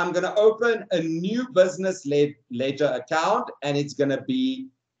 So I'm going to open a new business ledger account, and it's going to be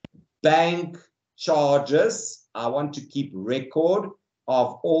bank charges. I want to keep record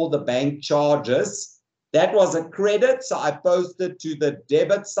of all the bank charges. That was a credit, so I posted to the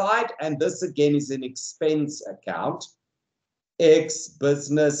debit side, and this again is an expense account. X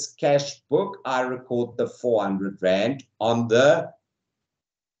business cash book, I record the 400 rand on the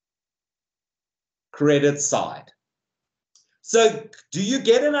credit side. So do you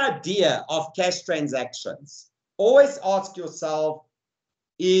get an idea of cash transactions? Always ask yourself,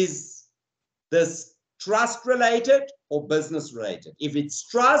 is this trust related or business related? If it's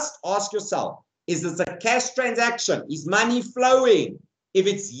trust, ask yourself, is this a cash transaction? Is money flowing? If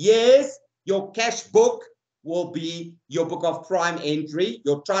it's yes, your cash book will be your book of prime entry,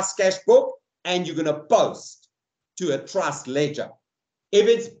 your trust cash book, and you're going to post to a trust ledger. If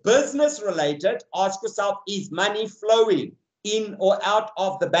it's business related, ask yourself, is money flowing in or out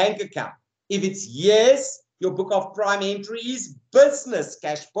of the bank account? If it's yes, your book of prime entry is business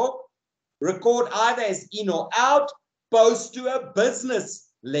cash book. Record either as in or out, post to a business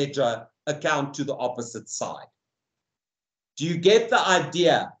ledger account to the opposite side. Do you get the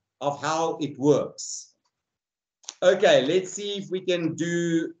idea of how it works? Okay, let's see if we can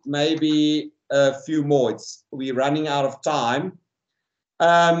do maybe a few more. We're running out of time.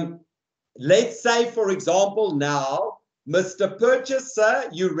 Let's say, for example, now, Mr. Purchaser,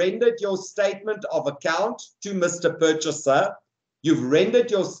 you rendered your statement of account to Mr. Purchaser. You've rendered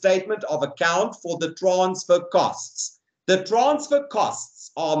your statement of account for the transfer costs. The transfer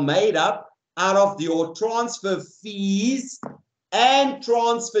costs are made up out of your transfer fees and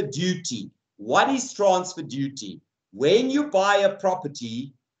transfer duty. What is transfer duty? When you buy a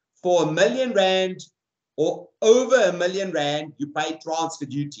property for R1 million or over R1 million, you pay transfer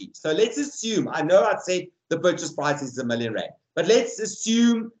duty. So let's assume, I know I said the purchase price is R1 million, but let's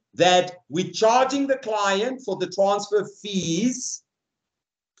assume that we're charging the client for the transfer fees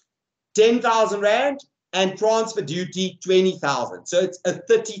 10,000 Rand and transfer duty 20,000. So it's a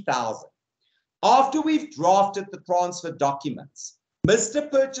 30,000. After we've drafted the transfer documents,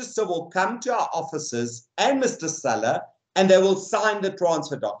 Mr. Purchaser will come to our offices and Mr. Seller, and they will sign the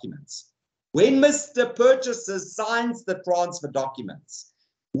transfer documents. When Mr. Purchaser signs the transfer documents,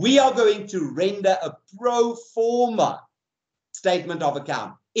 we are going to render a pro forma statement of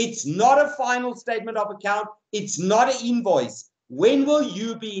account. It's not a final statement of account. It's not an invoice. When will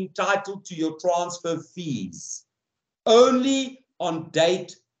you be entitled to your transfer fees? Only on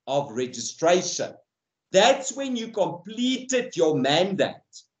date of registration. That's when you completed your mandate.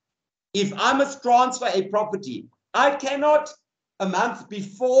 If I must transfer a property, I cannot a month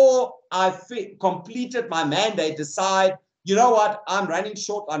before I completed my mandate decide, you know what, I'm running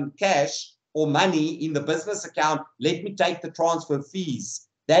short on cash or money in the business account, let me take the transfer fees.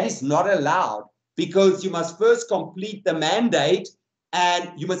 That is not allowed because you must first complete the mandate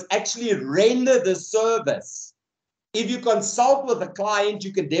and you must actually render the service. If you consult with a client,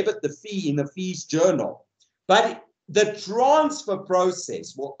 you can debit the fee in the fees journal. But the transfer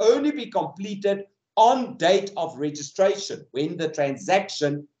process will only be completed on date of registration when the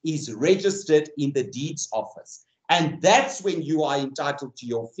transaction is registered in the deeds office. And that's when you are entitled to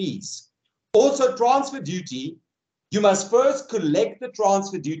your fees. Also, transfer duty, you must first collect the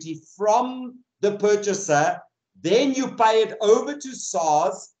transfer duty from the purchaser, then you pay it over to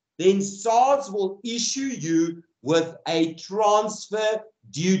SARS, then SARS will issue you with a transfer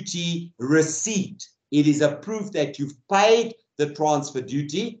duty receipt. It is a proof that you've paid the transfer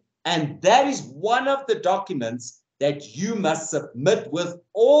duty, and that is one of the documents that you must submit with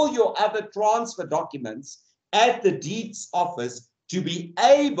all your other transfer documents at the deeds office to be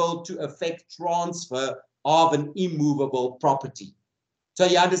able to effect transfer of an immovable property. So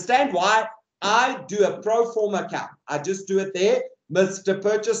you understand why I do a pro forma account. I just do it there. Mr.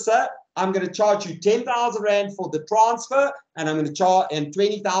 Purchaser, I'm going to charge you 10,000 Rand for the transfer, and I'm going to charge and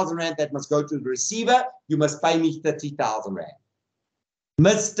 20,000 Rand that must go to the receiver. You must pay me 30,000 Rand.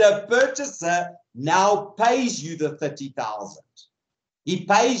 Mr. Purchaser now pays you the 30,000. He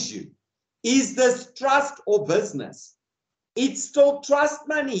pays you. Is this trust or business? It's still trust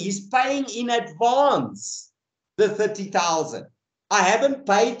money. He's paying in advance the 30,000. I haven't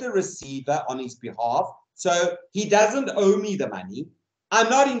paid the receiver on his behalf, so he doesn't owe me the money. I'm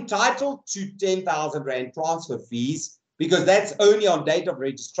not entitled to 10,000 Rand transfer fees because that's only on date of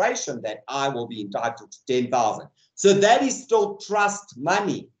registration that I will be entitled to 10,000. So that is still trust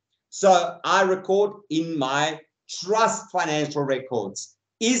money. So I record in my trust financial records.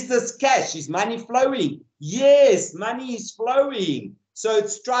 Is this cash? Is money flowing? Yes, money is flowing. So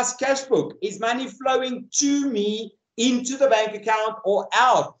it's trust cash book. Is money flowing to me into the bank account or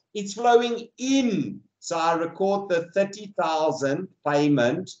out? It's flowing in. So I record the 30,000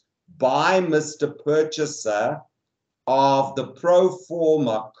 payment by Mr. Purchaser of the pro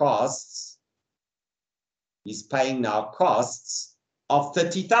forma costs. He's paying now costs of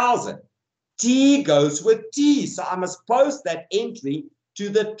 30,000. T goes with T. So I must post that entry to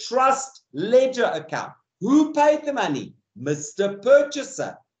the trust ledger account. Who paid the money? Mr.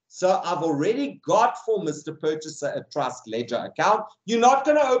 Purchaser. So I've already got for Mr. Purchaser a trust ledger account. You're not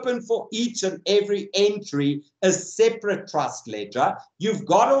going to open for each and every entry a separate trust ledger. You've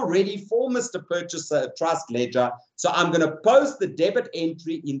got already for Mr. Purchaser a trust ledger. So I'm going to post the debit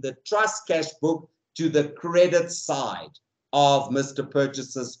entry in the trust cash book to the credit side of Mr.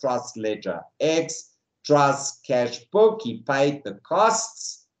 Purchaser's trust ledger. X trust cash book. He paid the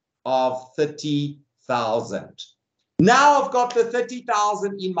costs of 30,000. Now I've got the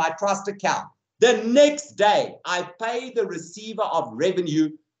 30,000 in my trust account. The next day, I pay the receiver of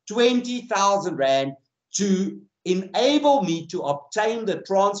revenue 20,000 Rand to enable me to obtain the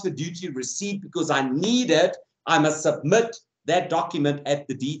transfer duty receipt because I need it. I must submit that document at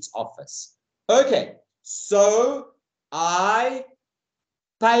the deeds office. Okay, so I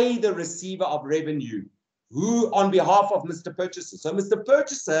pay the receiver of revenue, who on behalf of Mr. Purchaser. So Mr.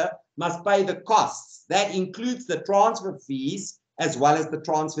 Purchaser must pay the costs. That includes the transfer fees as well as the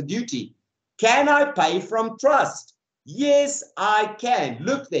transfer duty. Can I pay from trust? Yes, I can.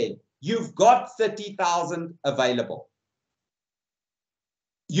 Look there. You've got 30,000 available.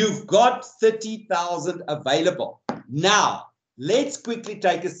 You've got 30,000 available. Now, let's quickly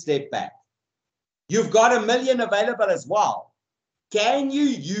take a step back. You've got $1 million available as well. Can you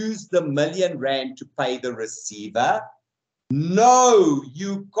use the $1 million Rand to pay the receiver? No,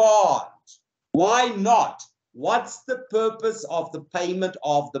 you can't. Why not? What's the purpose of the payment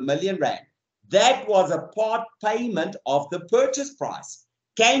of the $1 million Rand? That was a part payment of the purchase price.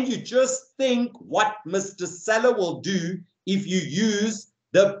 Can you just think what Mr. Seller will do if you use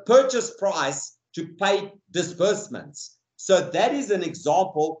the purchase price to pay disbursements. So that is an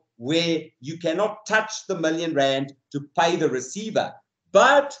example where you cannot touch the R1,000,000 to pay the receiver.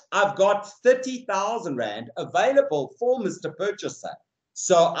 But I've got 30,000 Rand available for Mr. Purchaser.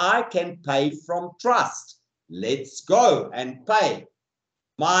 So I can pay from trust. Let's go and pay.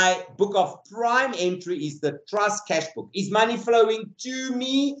 My book of prime entry is the trust cash book. Is money flowing to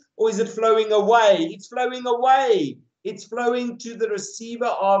me or is it flowing away? It's flowing away. It's flowing to the receiver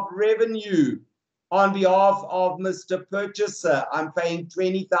of revenue. On behalf of Mr. Purchaser, I'm paying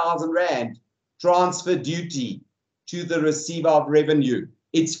 20,000 Rand transfer duty to the receiver of revenue.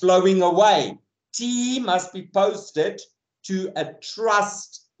 It's flowing away. T must be posted to a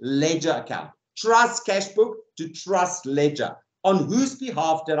trust ledger account. Trust cash book to trust ledger. On whose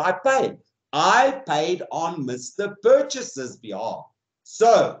behalf did I pay? I paid on Mr. Purchaser's behalf.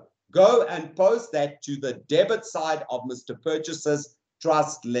 So go and post that to the debit side of Mr. Purchaser's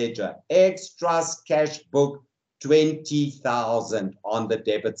trust ledger. X trust cash book 20,000 on the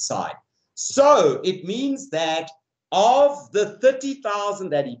debit side. So it means that of the 30,000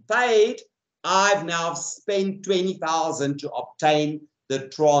 that he paid, I've now spent 20,000 to obtain the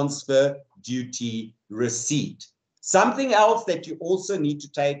transfer duty receipt. Something else that you also need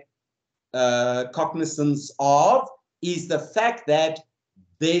to take cognizance of is the fact that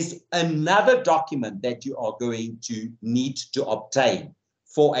there's another document that you are going to need to obtain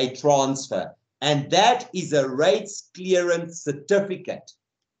for a transfer, and that is a rates clearance certificate.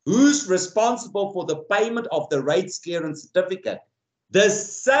 Who's responsible for the payment of the rates clearance certificate? The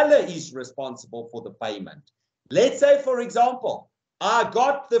seller is responsible for the payment. Let's say, for example, I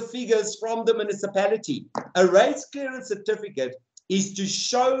got the figures from the municipality. A rates clearance certificate is to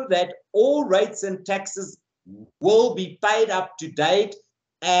show that all rates and taxes will be paid up to date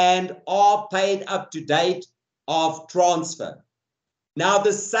and are paid up to date of transfer. Now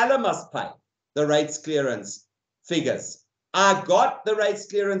the seller must pay the rates clearance figures. I got the rates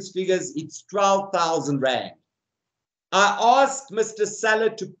clearance figures, it's 12,000 Rand. I asked Mr. Seller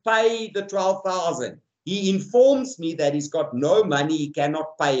to pay the 12,000. He informs me that he's got no money, he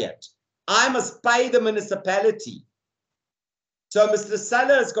cannot pay it. I must pay the municipality. So Mr.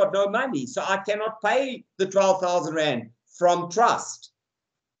 Seller has got no money, so I cannot pay the 12,000 Rand from trust.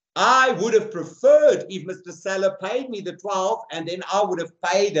 I would have preferred if Mr. Seller paid me the 12 and then I would have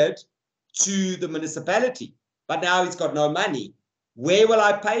paid it to the municipality. But now he's got no money. Where will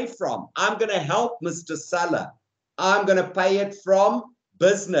I pay from? I'm going to help Mr. Seller. I'm going to pay it from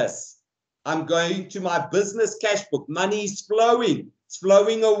business. I'm going to my business cash book. Money is flowing. It's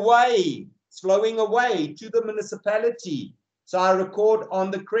flowing away. It's flowing away to the municipality. So I record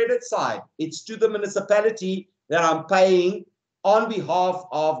on the credit side. It's to the municipality that I'm paying on behalf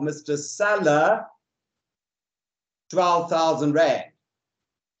of Mr. Seller 12,000 Rand.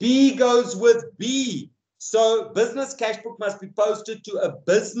 B goes with B. So business cash book must be posted to a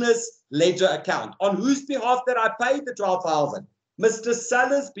business ledger account. On whose behalf did I pay the 12,000? Mr.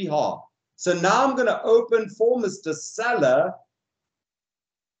 Seller's behalf. So now I'm going to open for Mr. Seller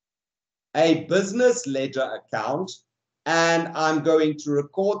a business ledger account, and I'm going to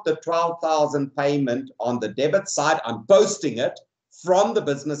record the 12,000 payment on the debit side. I'm posting it from the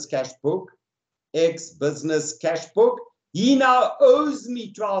business cash book, X business cash book. He now owes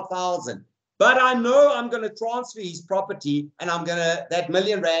me 12,000, but I know I'm going to transfer his property, and that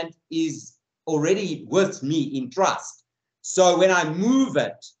R1,000,000 Rand is already with me in trust. So when I move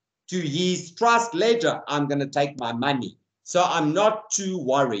it to his trust ledger, I'm going to take my money. So I'm not too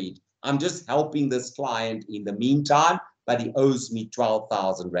worried. I'm just helping this client in the meantime, but he owes me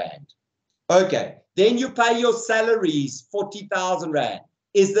 12,000 Rand. Okay, then you pay your salaries, 40,000 Rand.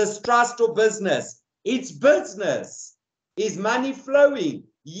 Is this trust or business? It's business. Is money flowing?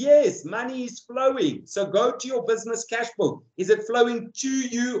 Yes, money is flowing. So go to your business cash book. Is it flowing to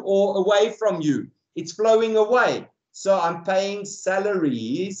you or away from you? It's flowing away. So I'm paying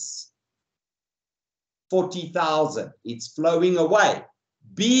salaries, 40,000. It's flowing away.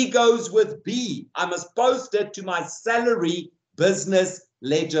 B goes with B. I must post it to my salary business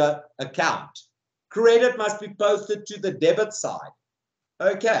ledger account. Credit must be posted to the debit side.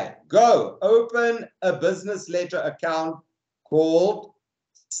 Okay, go open a business ledger account called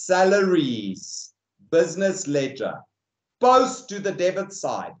salaries business ledger. Post to the debit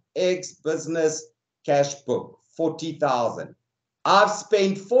side, X business cash book, 40,000. I've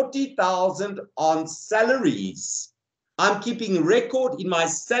spent 40,000 on salaries. I'm keeping record in my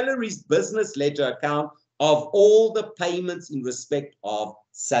salaries business ledger account of all the payments in respect of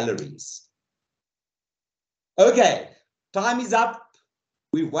salaries. Okay, time is up.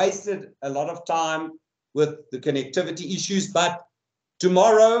 We've wasted a lot of time with the connectivity issues, but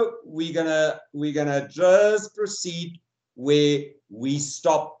Tomorrow we're gonna just proceed where we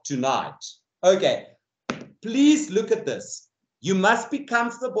stop tonight. Okay, please look at this. You must be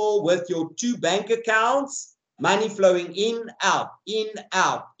comfortable with your 2 bank accounts, money flowing in, out, in,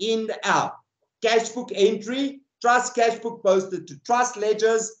 out, in, out. Cash book entry, trust cash book posted to trust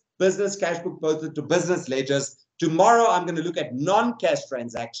ledgers, business cash book posted to business ledgers. Tomorrow, I'm going to look at non-cash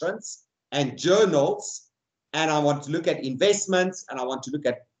transactions and journals, and I want to look at investments, and I want to look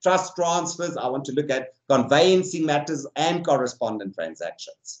at trust transfers. I want to look at conveyancing matters and correspondent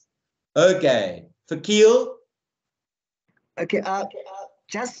transactions. Okay, Fakil. Okay,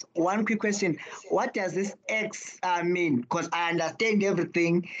 just one quick question. What does this X mean? Because I understand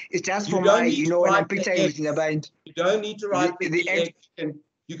everything. It's just for my, when I'm picturing it in the mind. You don't need to write the X.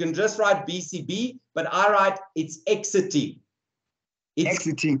 You can just write BCB, but I write it's exiting. It's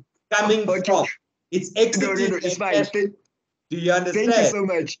exiting. Coming from. It's exiting. No, it's fine. Do you understand? Thank you so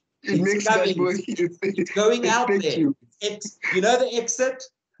much. It makes coming. More. It's going out there. You. You know the exit?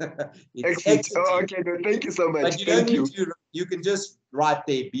 Exit. Oh, okay. No, thank you so much. But you don't need to. You can just write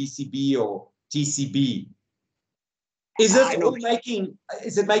there BCB or TCB. Is this all making?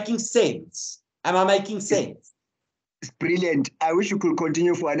 Is it making sense? Am I making sense? It's brilliant. I wish you could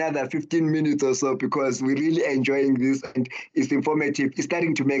continue for another 15 minutes or so because we're really enjoying this and it's informative. It's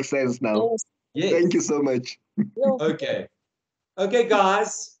starting to make sense now. Yes. Thank you so much. Okay. Okay,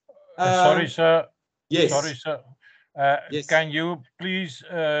 guys. Sorry, sir. Yes. Sorry, sir. Yes. Can you please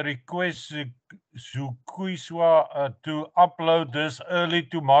request Zukuiswa to upload this early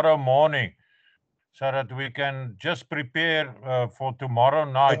tomorrow morning so that we can just prepare for tomorrow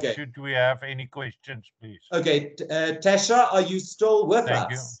night? Okay. Should we have any questions, please? Okay. Tasha, are you still with us?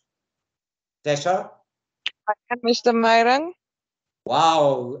 Thank you. Tasha? I am, Mr. Meiring.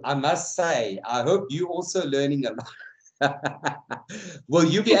 Wow, I must say, I hope you're also learning a lot. Will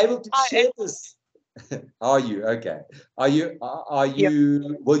you be able to share this? Are you? Okay. Are you,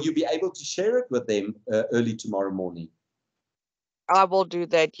 will you be able to share it with them early tomorrow morning? I will do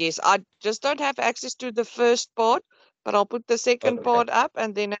that, yes. I just don't have access to the first part, but I'll put the second part up,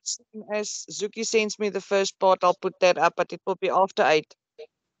 and then as soon as Zuki sends me the first part, I'll put that up, but it will be after 8.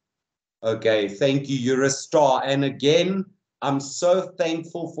 Okay, thank you. You're a star. And again, I'm so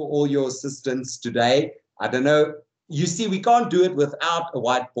thankful for all your assistance today. I don't know. You see, we can't do it without a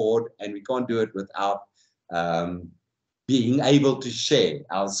whiteboard, and we can't do it without being able to share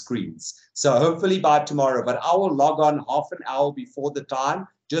our screens. So hopefully by tomorrow, but I will log on half an hour before the time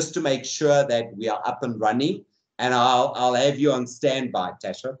just to make sure that we are up and running. And I'll have you on standby,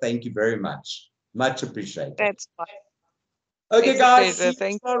 Tasha. Thank you very much. Much appreciated. That's fine. Okay, guys, see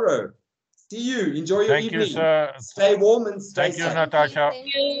you tomorrow. See you. Enjoy your evening. Thank you, sir. Stay warm and stay safe. Thank you, Natasha.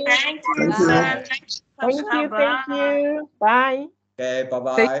 Thank you. Thank you. Bye. Okay,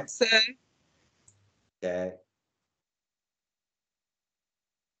 bye-bye. Thanks, sir. Okay.